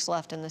 clinics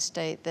left in the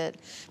state that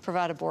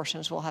provide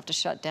abortions will have to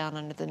shut down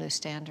under the new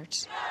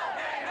standards.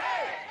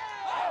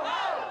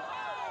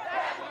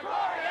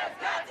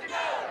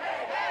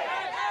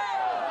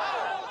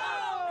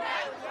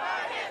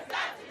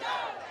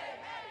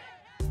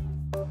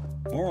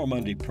 Moral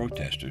Monday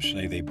protesters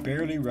say they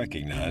barely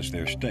recognize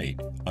their state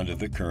under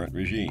the current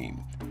regime.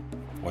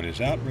 What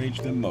has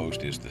outraged them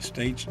most is the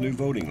state's new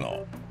voting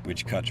law,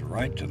 which cuts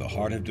right to the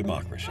heart of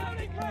democracy.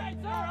 Voting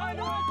rights are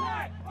under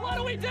attack! What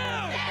do we do?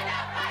 Stand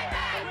up, fight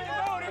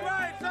back! Voting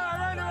rights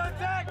are under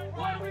attack!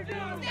 What do we do?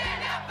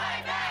 Stand up,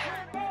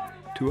 fight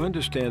back! To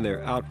understand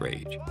their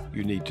outrage,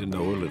 you need to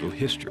know a little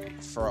history.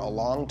 For a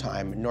long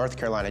time, North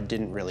Carolina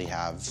didn't really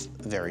have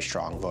very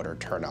strong voter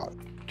turnout.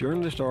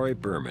 Journalist Ari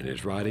Berman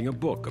is writing a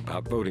book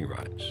about voting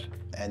rights.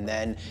 And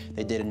then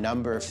they did a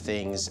number of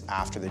things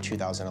after the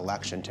 2000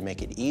 election to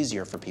make it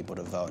easier for people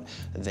to vote.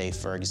 They,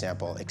 for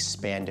example,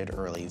 expanded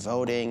early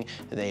voting.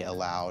 They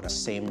allowed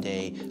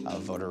same-day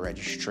voter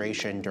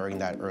registration during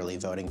that early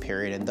voting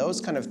period. And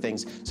those kind of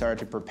things started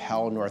to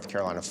propel North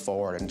Carolina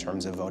forward in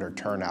terms of voter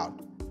turnout.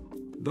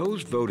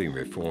 Those voting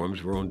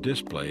reforms were on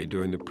display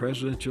during the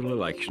presidential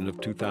election of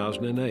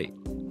 2008,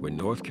 when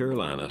North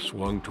Carolina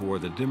swung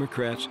toward the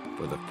Democrats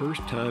for the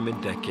first time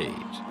in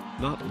decades.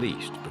 not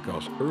least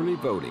because early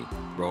voting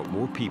brought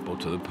more people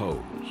to the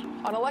polls.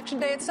 On Election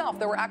Day itself,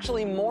 there were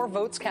actually more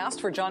votes cast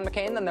for John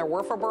McCain than there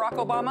were for Barack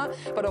Obama,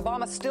 but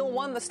Obama still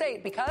won the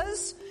state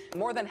because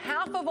more than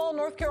half of all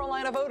North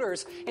Carolina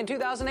voters in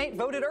 2008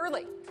 voted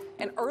early,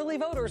 and early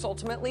voters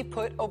ultimately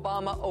put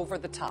Obama over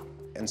the top.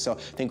 And so I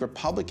think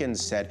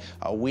Republicans said,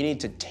 we need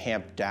to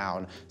tamp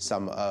down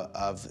some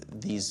of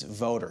these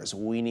voters.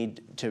 We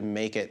need to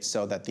make it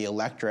so that the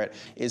electorate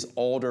is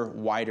older,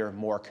 whiter,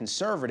 more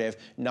conservative,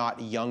 not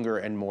younger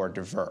and more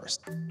diverse.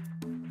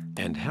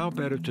 And how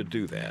better to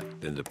do that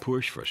than to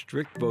push for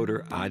strict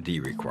voter ID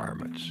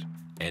requirements?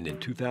 And in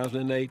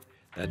 2008,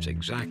 that's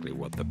exactly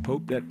what the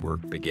Pope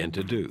Network began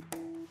to do.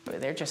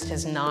 There just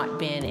has not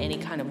been any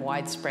kind of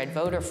widespread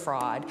voter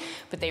fraud,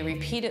 but they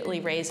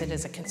repeatedly raise it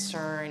as a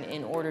concern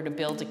in order to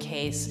build a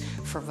case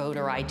for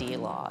voter ID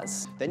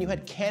laws. Then you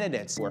had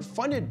candidates who were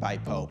funded by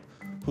Pope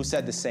who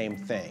said the same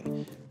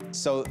thing,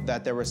 so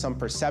that there was some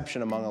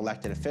perception among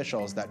elected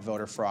officials that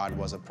voter fraud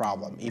was a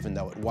problem, even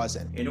though it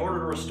wasn't. In order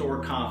to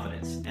restore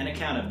confidence and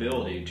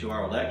accountability to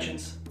our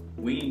elections,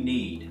 we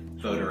need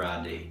voter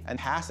ID. And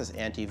passed this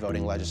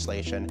anti-voting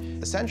legislation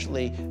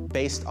essentially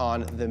based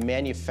on the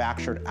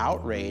manufactured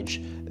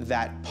outrage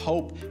that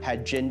Pope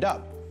had ginned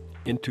up.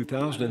 In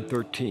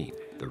 2013,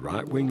 the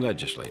right-wing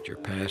legislature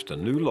passed a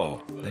new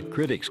law that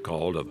critics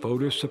called a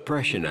Voter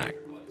Suppression Act,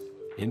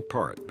 in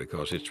part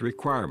because its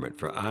requirement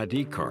for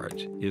ID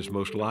cards is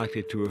most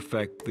likely to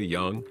affect the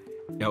young,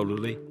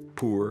 elderly,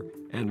 poor,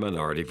 and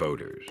minority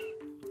voters.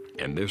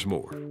 And there's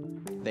more.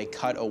 They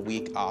cut a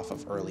week off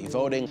of early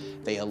voting.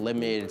 They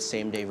eliminated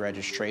same-day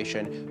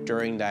registration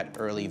during that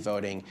early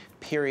voting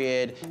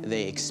period.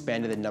 They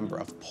expanded the number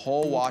of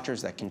poll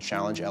watchers that can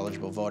challenge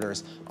eligible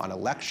voters on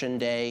Election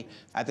Day.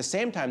 At the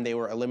same time, they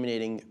were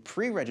eliminating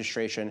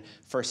pre-registration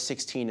for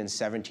 16 and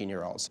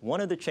 17-year-olds. One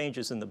of the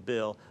changes in the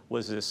bill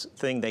was this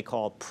thing they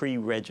call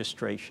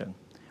pre-registration,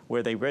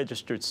 where they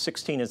registered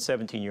 16 and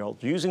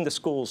 17-year-olds, using the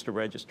schools to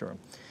register them.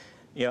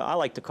 You know, I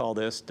like to call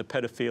this the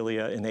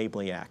Pedophilia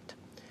Enabling Act.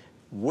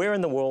 Where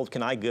in the world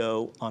can I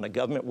go on a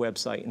government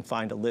website and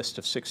find a list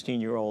of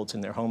 16-year-olds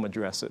and their home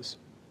addresses?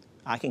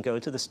 I can go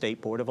to the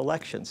State Board of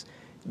Elections.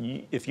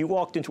 If you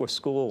walked into a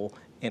school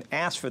and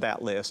asked for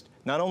that list,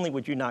 not only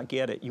would you not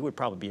get it, you would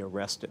probably be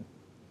arrested.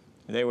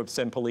 They would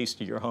send police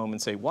to your home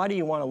and say, why do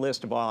you want a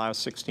list of all our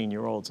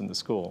 16-year-olds in the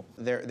school?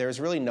 There's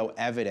really no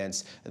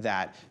evidence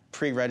that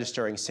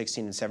pre-registering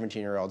 16 and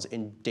 17-year-olds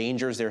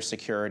endangers their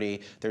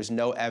security. There's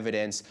no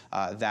evidence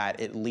that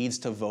it leads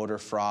to voter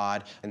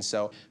fraud. And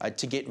so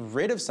to get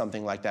rid of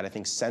something like that, I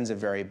think sends a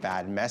very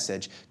bad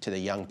message to the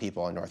young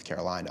people in North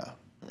Carolina.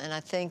 And I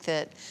think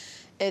that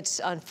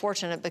it's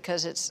unfortunate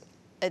because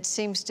it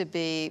seems to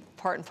be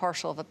part and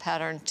parcel of a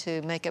pattern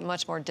to make it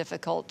much more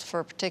difficult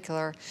for a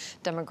particular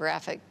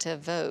demographic to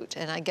vote.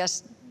 And I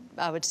guess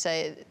I would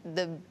say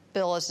the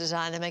bill is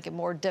designed to make it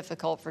more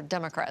difficult for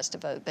Democrats to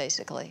vote,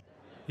 basically.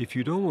 If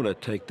you don't want to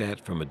take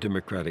that from a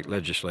Democratic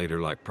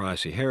legislator like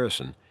Pricey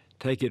Harrison,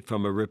 take it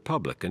from a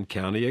Republican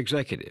county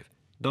executive,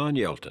 Don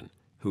Yelton,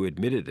 who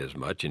admitted as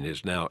much in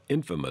his now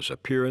infamous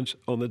appearance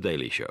on The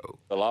Daily Show.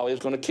 The law is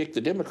going to kick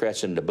the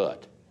Democrats in the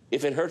butt.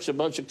 If it hurts a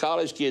bunch of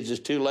college kids that's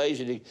too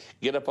lazy to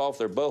get up off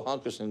their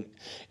bohunkus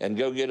and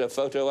go get a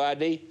photo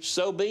ID,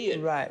 so be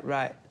it.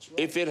 Right.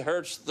 If it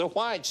hurts the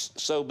whites,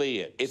 so be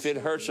it. If it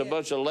hurts a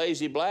bunch of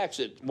lazy blacks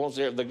that wants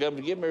the government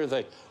to give them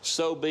everything,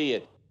 so be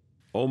it.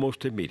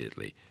 Almost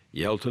immediately,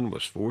 Yelton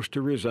was forced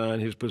to resign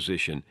his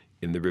position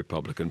in the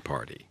Republican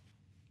Party.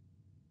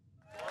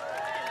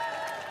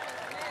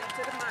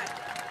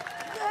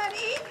 Good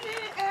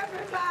evening,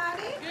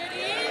 everybody. Good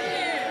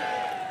evening.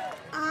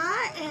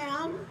 I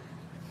am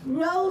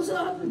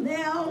Rosa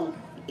Nell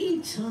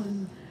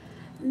Eaton,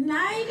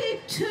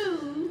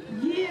 92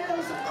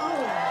 years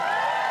old.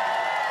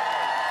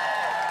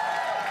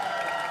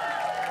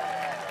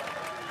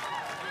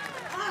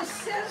 A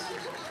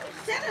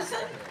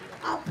citizen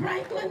of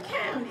Franklin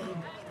County.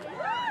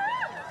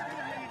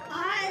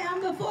 I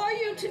am before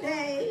you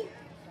today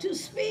to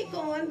speak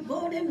on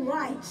voting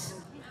rights.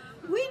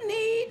 We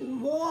need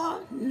more,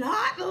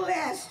 not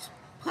less,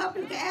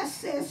 public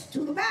access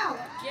to the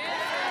ballot.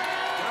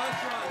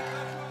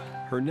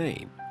 Her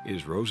name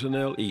is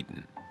Rosanelle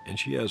Eaton, and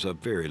she has a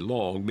very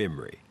long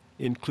memory,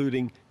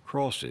 including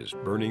crosses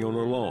burning on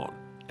her lawn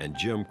and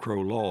Jim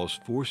Crow laws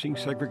forcing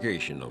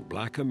segregation on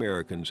Black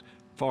Americans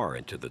far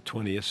into the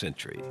 20th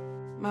century.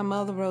 My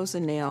mother,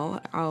 Rosanelle,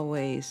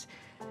 always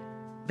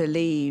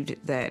believed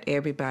that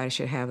everybody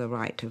should have the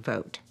right to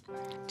vote.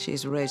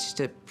 She's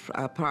registered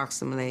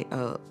approximately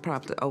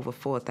probably over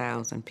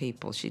 4,000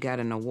 people. She got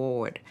an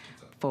award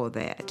for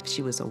that.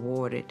 She was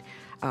awarded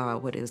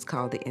what is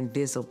called the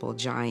Invisible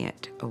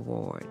Giant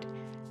Award.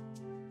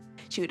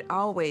 She would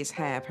always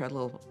have her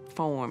little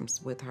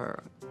forms with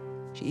her.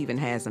 She even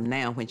has them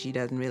now when she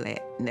doesn't really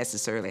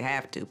necessarily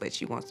have to, but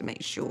she wants to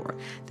make sure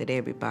that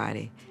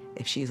everybody,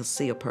 if she'll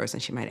see a person,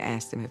 she might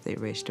ask them if they're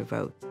ready to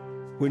vote.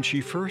 When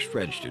she first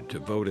registered to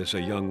vote as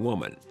a young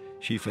woman,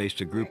 she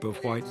faced a group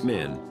of white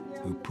men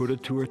who put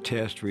it to a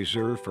test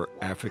reserved for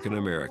African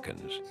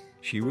Americans.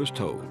 She was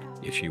told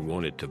if she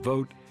wanted to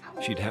vote,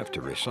 she'd have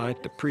to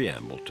recite the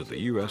preamble to the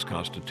U.S.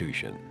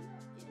 Constitution.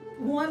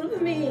 One of the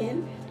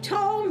men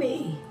told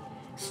me,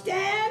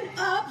 stand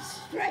up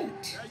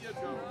straight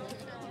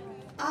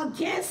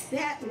against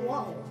that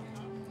wall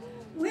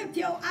with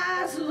your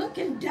eyes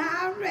looking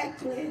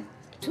directly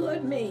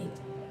toward me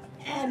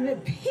and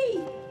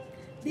repeat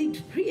the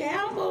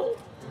preamble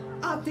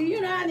of the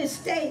United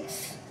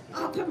States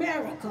of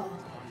America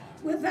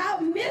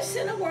without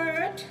missing a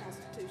word.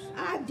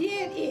 I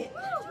did it.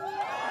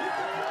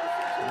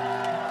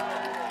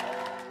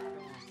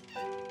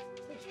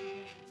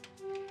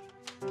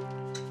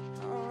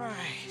 All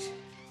right,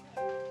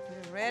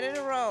 we're ready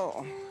to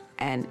roll.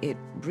 And it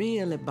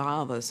really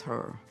bothers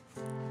her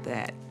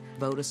that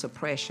voter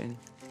suppression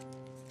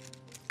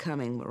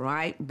coming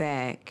right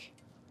back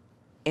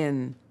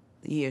in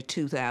the year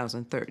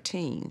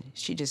 2013.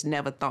 She just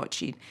never thought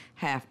she'd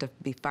have to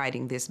be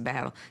fighting this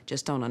battle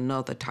just on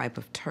another type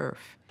of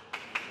turf.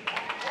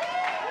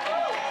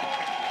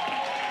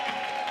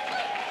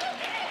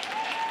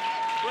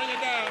 Bring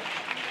it down.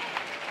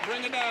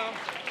 Bring it down.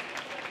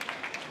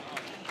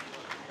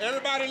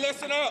 Everybody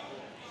listen up.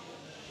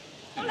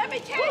 So let me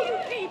tell you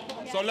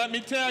people. So let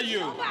me tell you.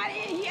 Nobody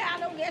in here I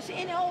don't guess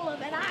any older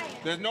than I am.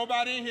 There's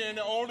nobody in here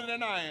any older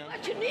than I am.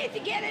 But you need to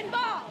get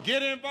involved.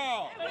 Get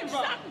involved. And when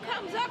something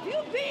comes up,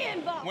 you be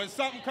involved. When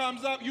something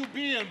comes up, you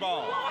be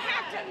involved. You won't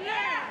have to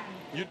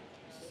learn.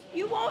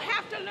 You won't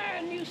have to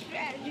learn new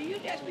strategy. You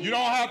just be You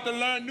don't have to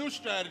learn new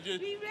strategies.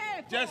 Be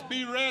ready for Just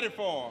be ready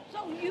for them.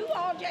 So you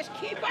all just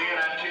keep on.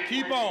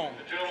 Keep on.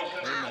 The General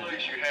Assembly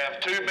Police, you have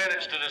 2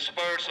 minutes to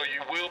disperse or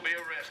you will be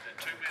arrested.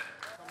 2 minutes.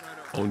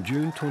 On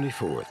June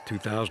 24,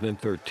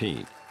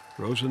 2013,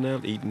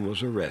 Rosanelle Eaton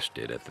was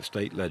arrested at the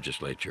state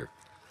legislature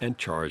and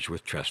charged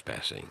with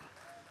trespassing.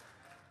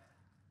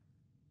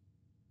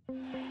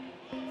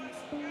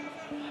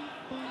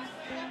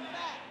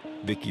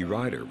 Vicki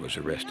Ryder was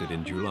arrested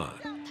in July.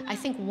 I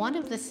think one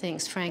of the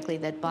things, frankly,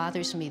 that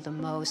bothers me the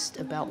most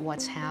about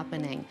what's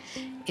happening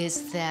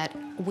is that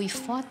we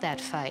fought that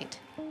fight.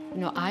 You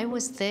know, I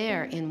was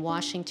there in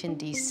Washington,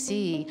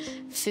 D.C.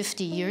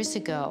 50 years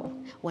ago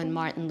when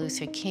Martin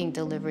Luther King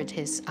delivered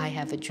his I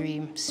Have a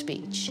Dream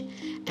speech,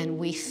 and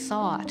we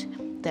thought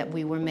that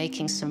we were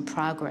making some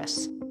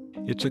progress.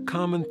 It's a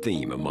common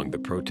theme among the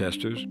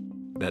protesters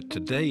that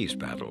today's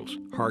battles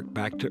hark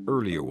back to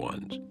earlier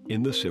ones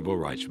in the civil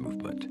rights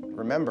movement.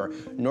 Remember,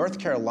 North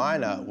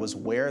Carolina was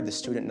where the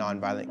Student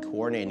Nonviolent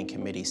Coordinating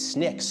Committee,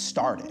 SNCC,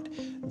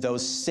 started.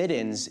 Those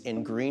sit-ins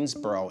in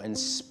Greensboro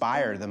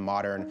inspired the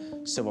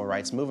modern civil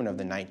rights movement of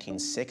the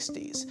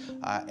 1960s.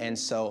 And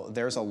so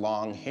there's a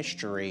long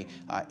history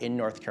in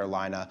North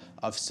Carolina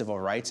of civil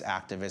rights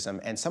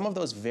activism. And some of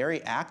those very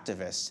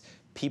activists,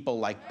 people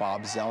like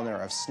Bob Zellner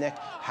of SNCC,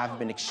 have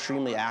been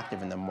extremely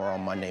active in the Moral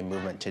Monday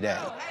movement today.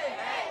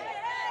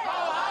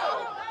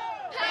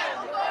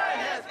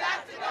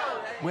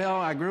 Well,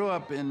 I grew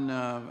up in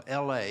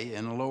L.A.,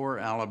 in Lower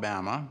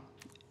Alabama,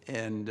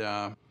 and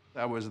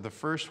I was the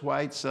first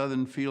white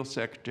Southern field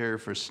secretary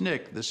for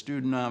SNCC, the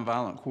Student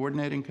Nonviolent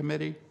Coordinating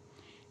Committee,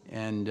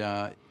 and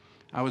I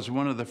was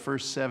one of the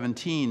first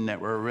 17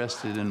 that were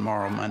arrested in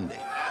Moral Monday.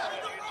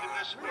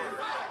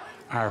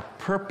 Our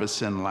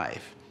purpose in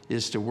life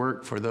is to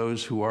work for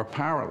those who are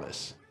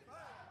powerless.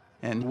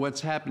 And what's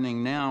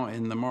happening now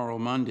in the Moral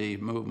Monday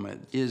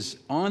movement is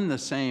on the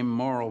same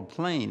moral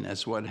plane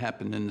as what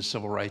happened in the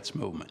civil rights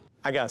movement.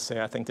 I gotta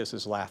say, I think this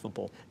is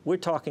laughable. We're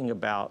talking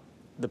about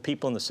the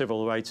people in the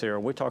civil rights era.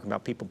 We're talking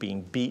about people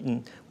being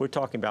beaten. We're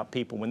talking about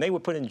people, when they were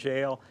put in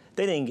jail,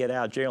 they didn't get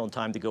out of jail in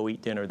time to go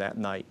eat dinner that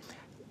night.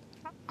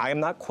 I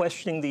am not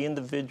questioning the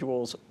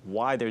individuals,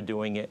 why they're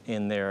doing it,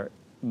 in their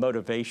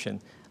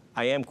motivation.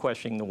 I am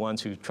questioning the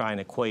ones who try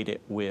and equate it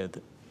with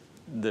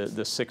the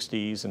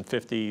 60s and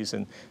 50s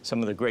and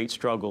some of the great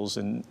struggles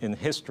in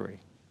history.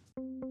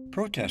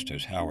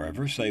 Protesters,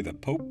 however, say the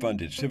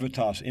Pope-funded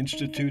Civitas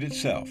Institute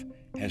itself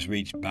has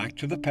reached back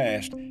to the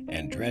past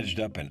and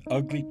dredged up an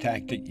ugly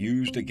tactic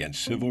used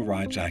against civil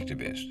rights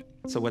activists.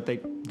 So what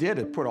they did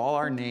is put all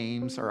our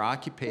names, our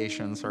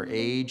occupations, our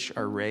age,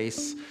 our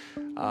race,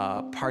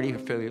 party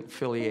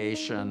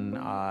affiliation,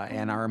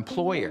 and our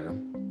employer,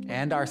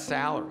 and our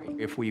salary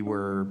if we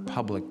were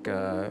public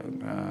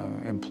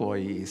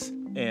employees.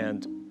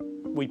 And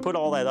we put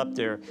all that up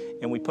there,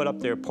 and we put up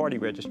their party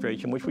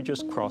registration, which we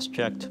just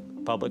cross-checked,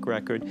 public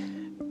record,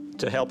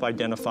 to help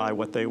identify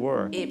what they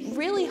were. It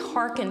really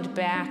harkened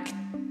back,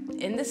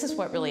 and this is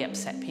what really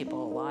upset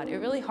people a lot, it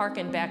really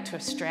harkened back to a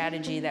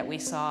strategy that we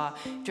saw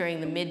during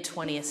the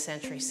mid-20th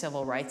century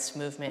civil rights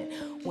movement,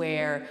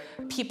 where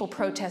people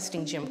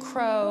protesting Jim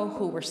Crow,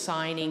 who were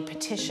signing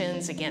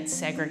petitions against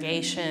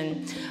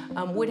segregation,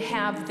 would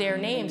have their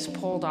names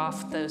pulled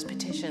off those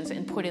petitions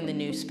and put in the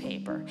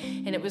newspaper.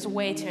 And it was a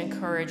way to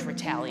encourage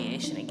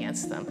retaliation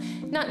against them.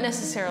 Not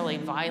necessarily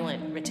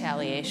violent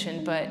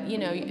retaliation, but you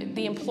know,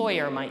 the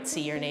employer might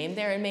see your name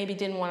there and maybe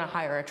didn't want to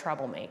hire a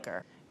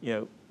troublemaker. You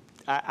know,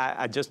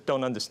 I just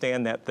don't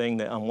understand that thing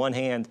that on one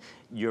hand,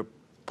 you're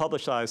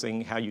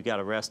publicizing how you got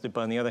arrested,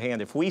 but on the other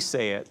hand, if we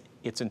say it,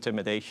 it's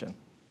intimidation.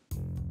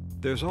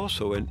 There's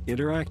also an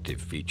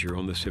interactive feature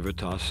on the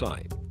Civitas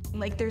site.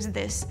 Like there's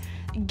this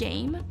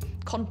game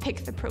called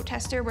Pick the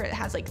Protester where it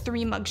has like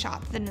 3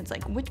 mugshots, and it's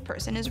like which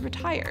person is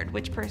retired,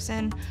 which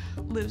person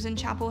lives in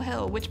Chapel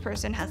Hill, which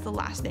person has the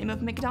last name of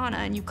McDonough,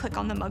 and you click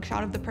on the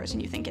mugshot of the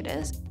person you think it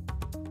is.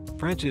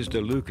 Francis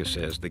DeLuca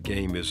says the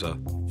game is a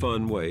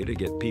fun way to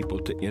get people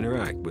to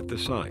interact with the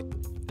site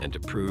and to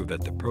prove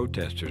that the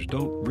protesters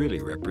don't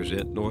really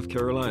represent North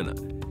Carolina,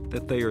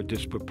 that they are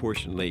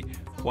disproportionately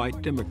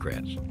white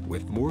Democrats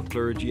with more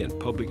clergy and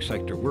public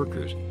sector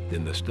workers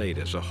than the state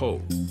as a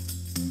whole.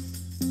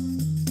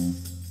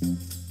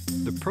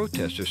 The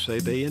protesters say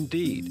they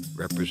indeed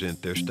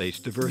represent their state's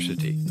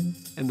diversity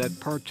and that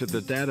parts of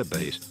the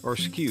database are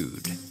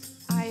skewed.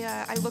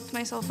 I looked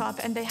myself up,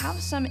 and they have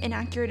some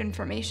inaccurate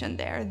information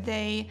there.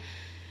 They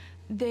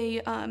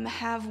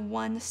have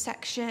one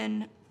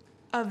section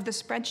of the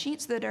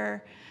spreadsheets that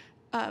are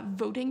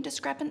voting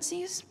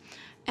discrepancies.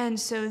 And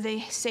so they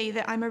say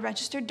that I'm a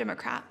registered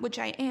Democrat, which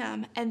I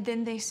am, and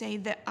then they say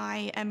that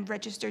I am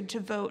registered to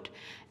vote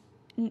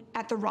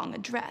at the wrong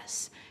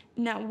address.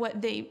 Now,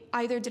 what they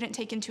either didn't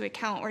take into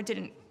account or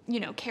didn't,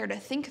 care to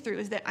think through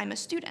is that I'm a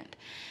student.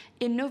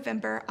 In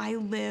November, I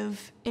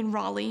live in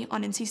Raleigh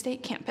on NC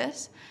State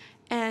campus,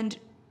 and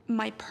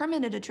my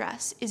permanent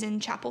address is in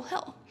Chapel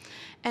Hill.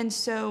 And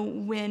so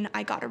when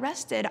I got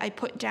arrested, I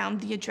put down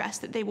the address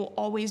that they will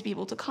always be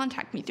able to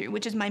contact me through,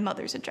 which is my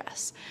mother's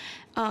address.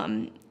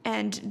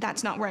 And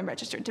that's not where I'm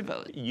registered to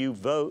vote. You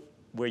vote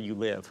where you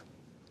live.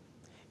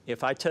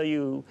 If I tell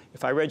you,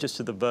 if I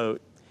register to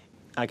vote,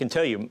 I can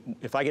tell you,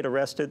 if I get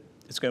arrested,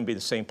 it's going to be the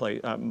same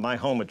place. My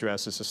home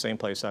address is the same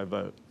place I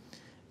vote.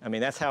 I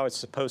mean, that's how it's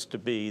supposed to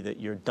be, that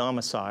your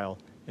domicile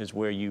is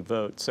where you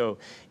vote. So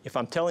if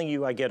I'm telling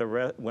you when I get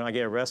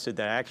arrested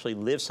that I actually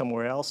live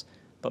somewhere else,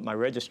 but my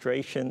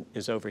registration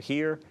is over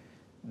here,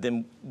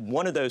 then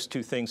one of those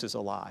two things is a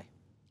lie.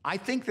 I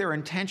think their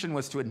intention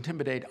was to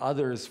intimidate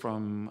others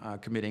from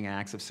committing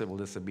acts of civil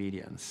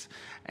disobedience.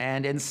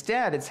 And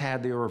instead, it's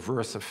had the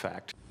reverse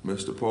effect.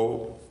 Mr.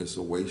 Pope, it's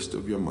a waste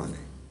of your money.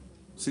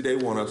 See, they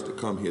want us to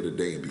come here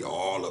today and be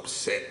all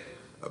upset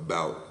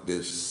about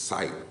this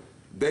site.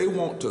 They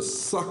want to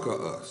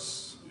sucker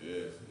us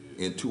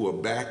into a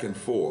back and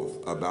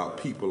forth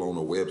about people on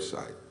a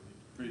website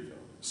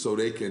so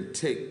they can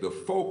take the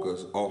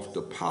focus off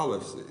the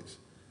policies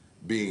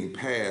being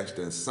passed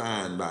and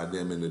signed by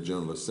them in the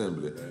General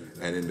Assembly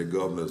and in the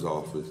governor's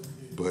office,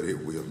 but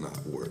it will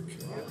not work.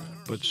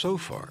 But so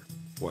far,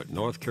 what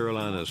North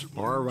Carolina's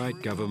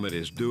far-right government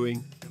is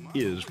doing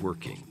is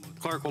working.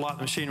 Clerk will let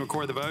the machine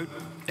record the vote.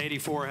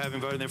 84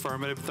 having voted in the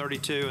affirmative,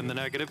 32 in the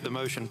negative. The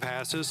motion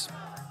passes.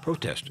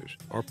 Protesters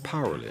are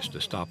powerless to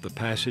stop the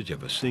passage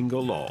of a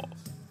single law.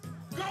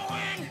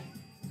 Going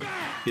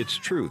back! It's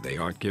true they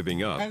aren't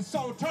giving up. And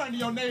so turn to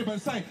your neighbor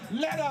and say,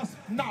 let us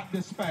not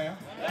despair.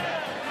 Let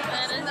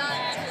us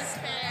not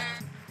despair.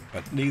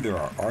 But neither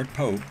are Art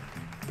Pope,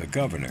 the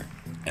governor,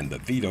 and the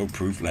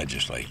veto-proof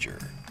legislature.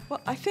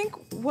 Well, I think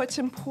what's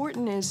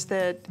important is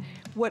that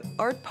what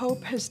Art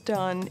Pope has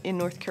done in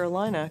North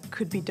Carolina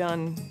could be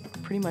done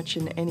pretty much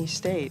in any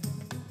state.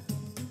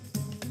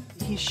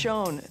 He's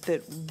shown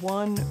that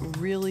one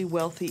really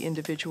wealthy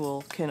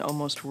individual can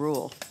almost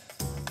rule.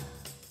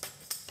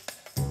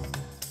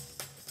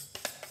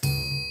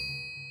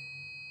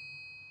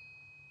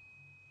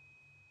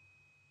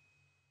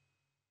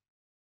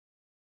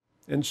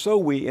 And so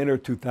we enter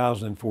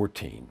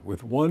 2014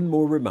 with one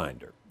more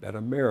reminder that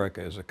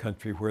America is a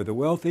country where the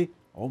wealthy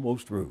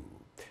almost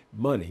rule.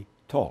 Money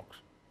talks.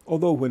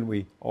 Although when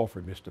we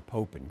offered Mr.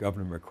 Pope and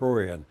Governor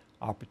McCrory an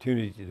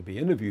opportunity to be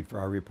interviewed for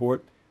our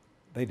report,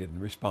 they didn't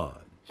respond.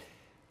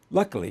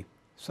 Luckily,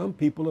 some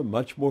people are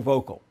much more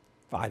vocal,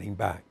 fighting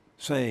back,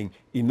 saying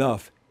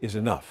enough is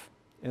enough.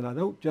 And I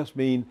don't just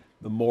mean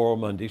the Moral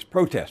Mondays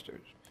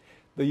protesters.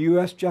 The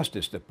U.S.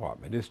 Justice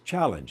Department is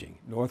challenging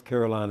North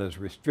Carolina's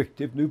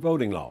restrictive new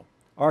voting law,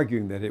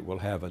 arguing that it will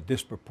have a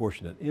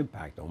disproportionate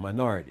impact on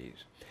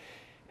minorities.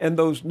 And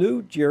those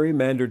new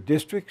gerrymandered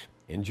districts,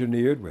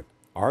 engineered with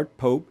Art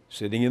Pope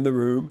sitting in the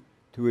room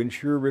to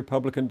ensure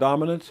Republican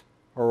dominance,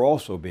 are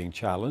also being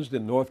challenged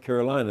in North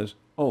Carolina's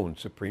own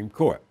Supreme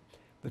Court.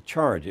 The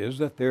charge is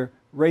that they're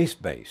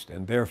race-based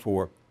and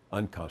therefore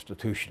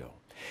unconstitutional.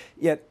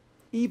 Yet,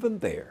 even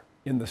there,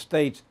 in the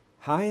state's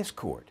highest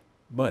court,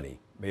 money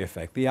may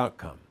affect the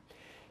outcome.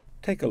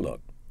 Take a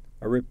look.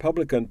 A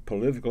Republican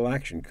Political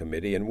Action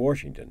Committee in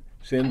Washington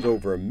sends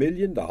over $1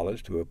 million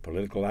to a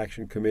political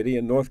action committee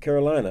in North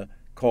Carolina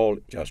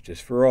called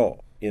Justice for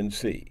All,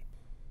 NC.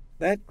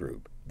 That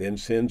group then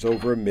sends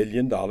over $1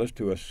 million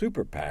to a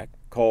super PAC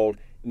called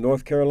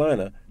North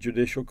Carolina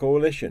Judicial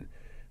Coalition,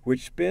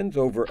 which spends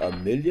over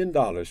 $1 million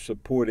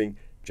supporting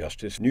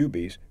Justice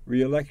Newby's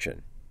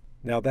re-election.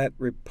 Now, that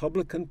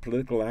Republican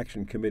Political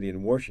Action Committee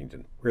in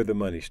Washington, where the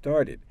money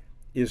started,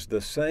 is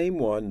the same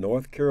one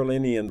North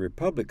Carolinian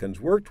Republicans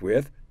worked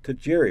with to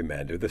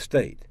gerrymander the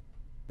state.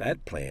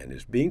 That plan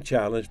is being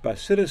challenged by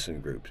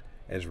citizen groups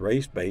as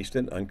race-based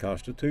and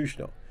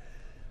unconstitutional.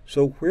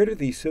 So where do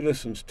these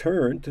citizens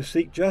turn to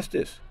seek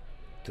justice?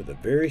 to the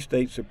very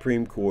state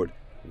Supreme Court,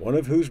 one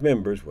of whose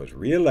members was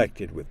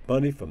reelected with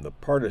money from the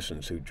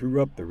partisans who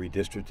drew up the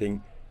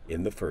redistricting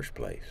in the first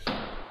place.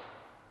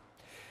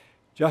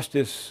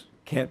 Justice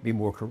can't be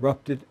more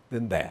corrupted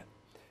than that.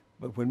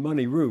 But when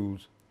money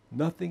rules,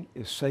 nothing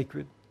is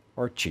sacred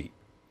or cheap,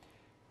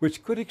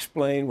 which could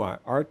explain why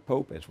Art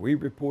Pope, as we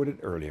reported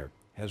earlier,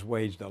 has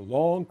waged a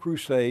long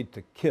crusade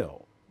to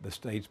kill the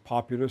state's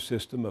popular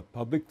system of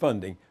public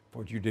funding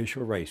for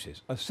judicial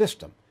races, a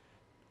system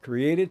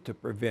created to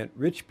prevent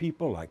rich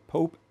people like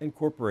Pope and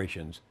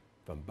corporations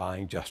from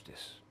buying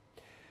justice.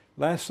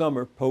 Last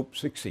summer, Pope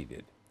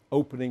succeeded,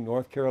 opening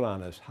North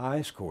Carolina's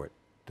highest court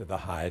to the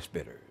highest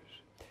bidders.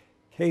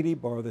 Katie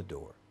barred the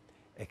door,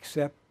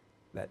 except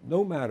that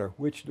no matter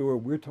which door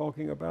we're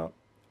talking about,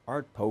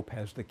 Art Pope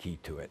has the key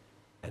to it,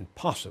 and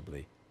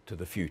possibly to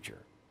the future.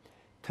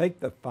 Take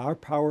the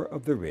firepower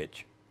of the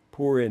rich,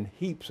 pour in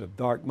heaps of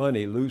dark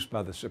money loosed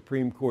by the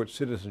Supreme Court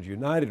Citizens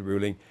United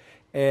ruling,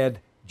 add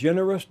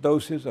generous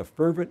doses of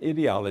fervent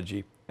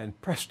ideology, and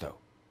presto,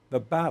 the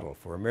battle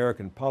for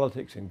American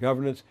politics and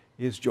governance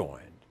is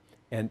joined,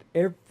 and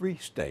every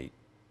state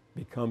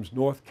becomes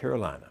North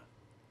Carolina,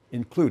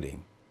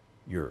 including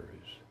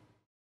yours.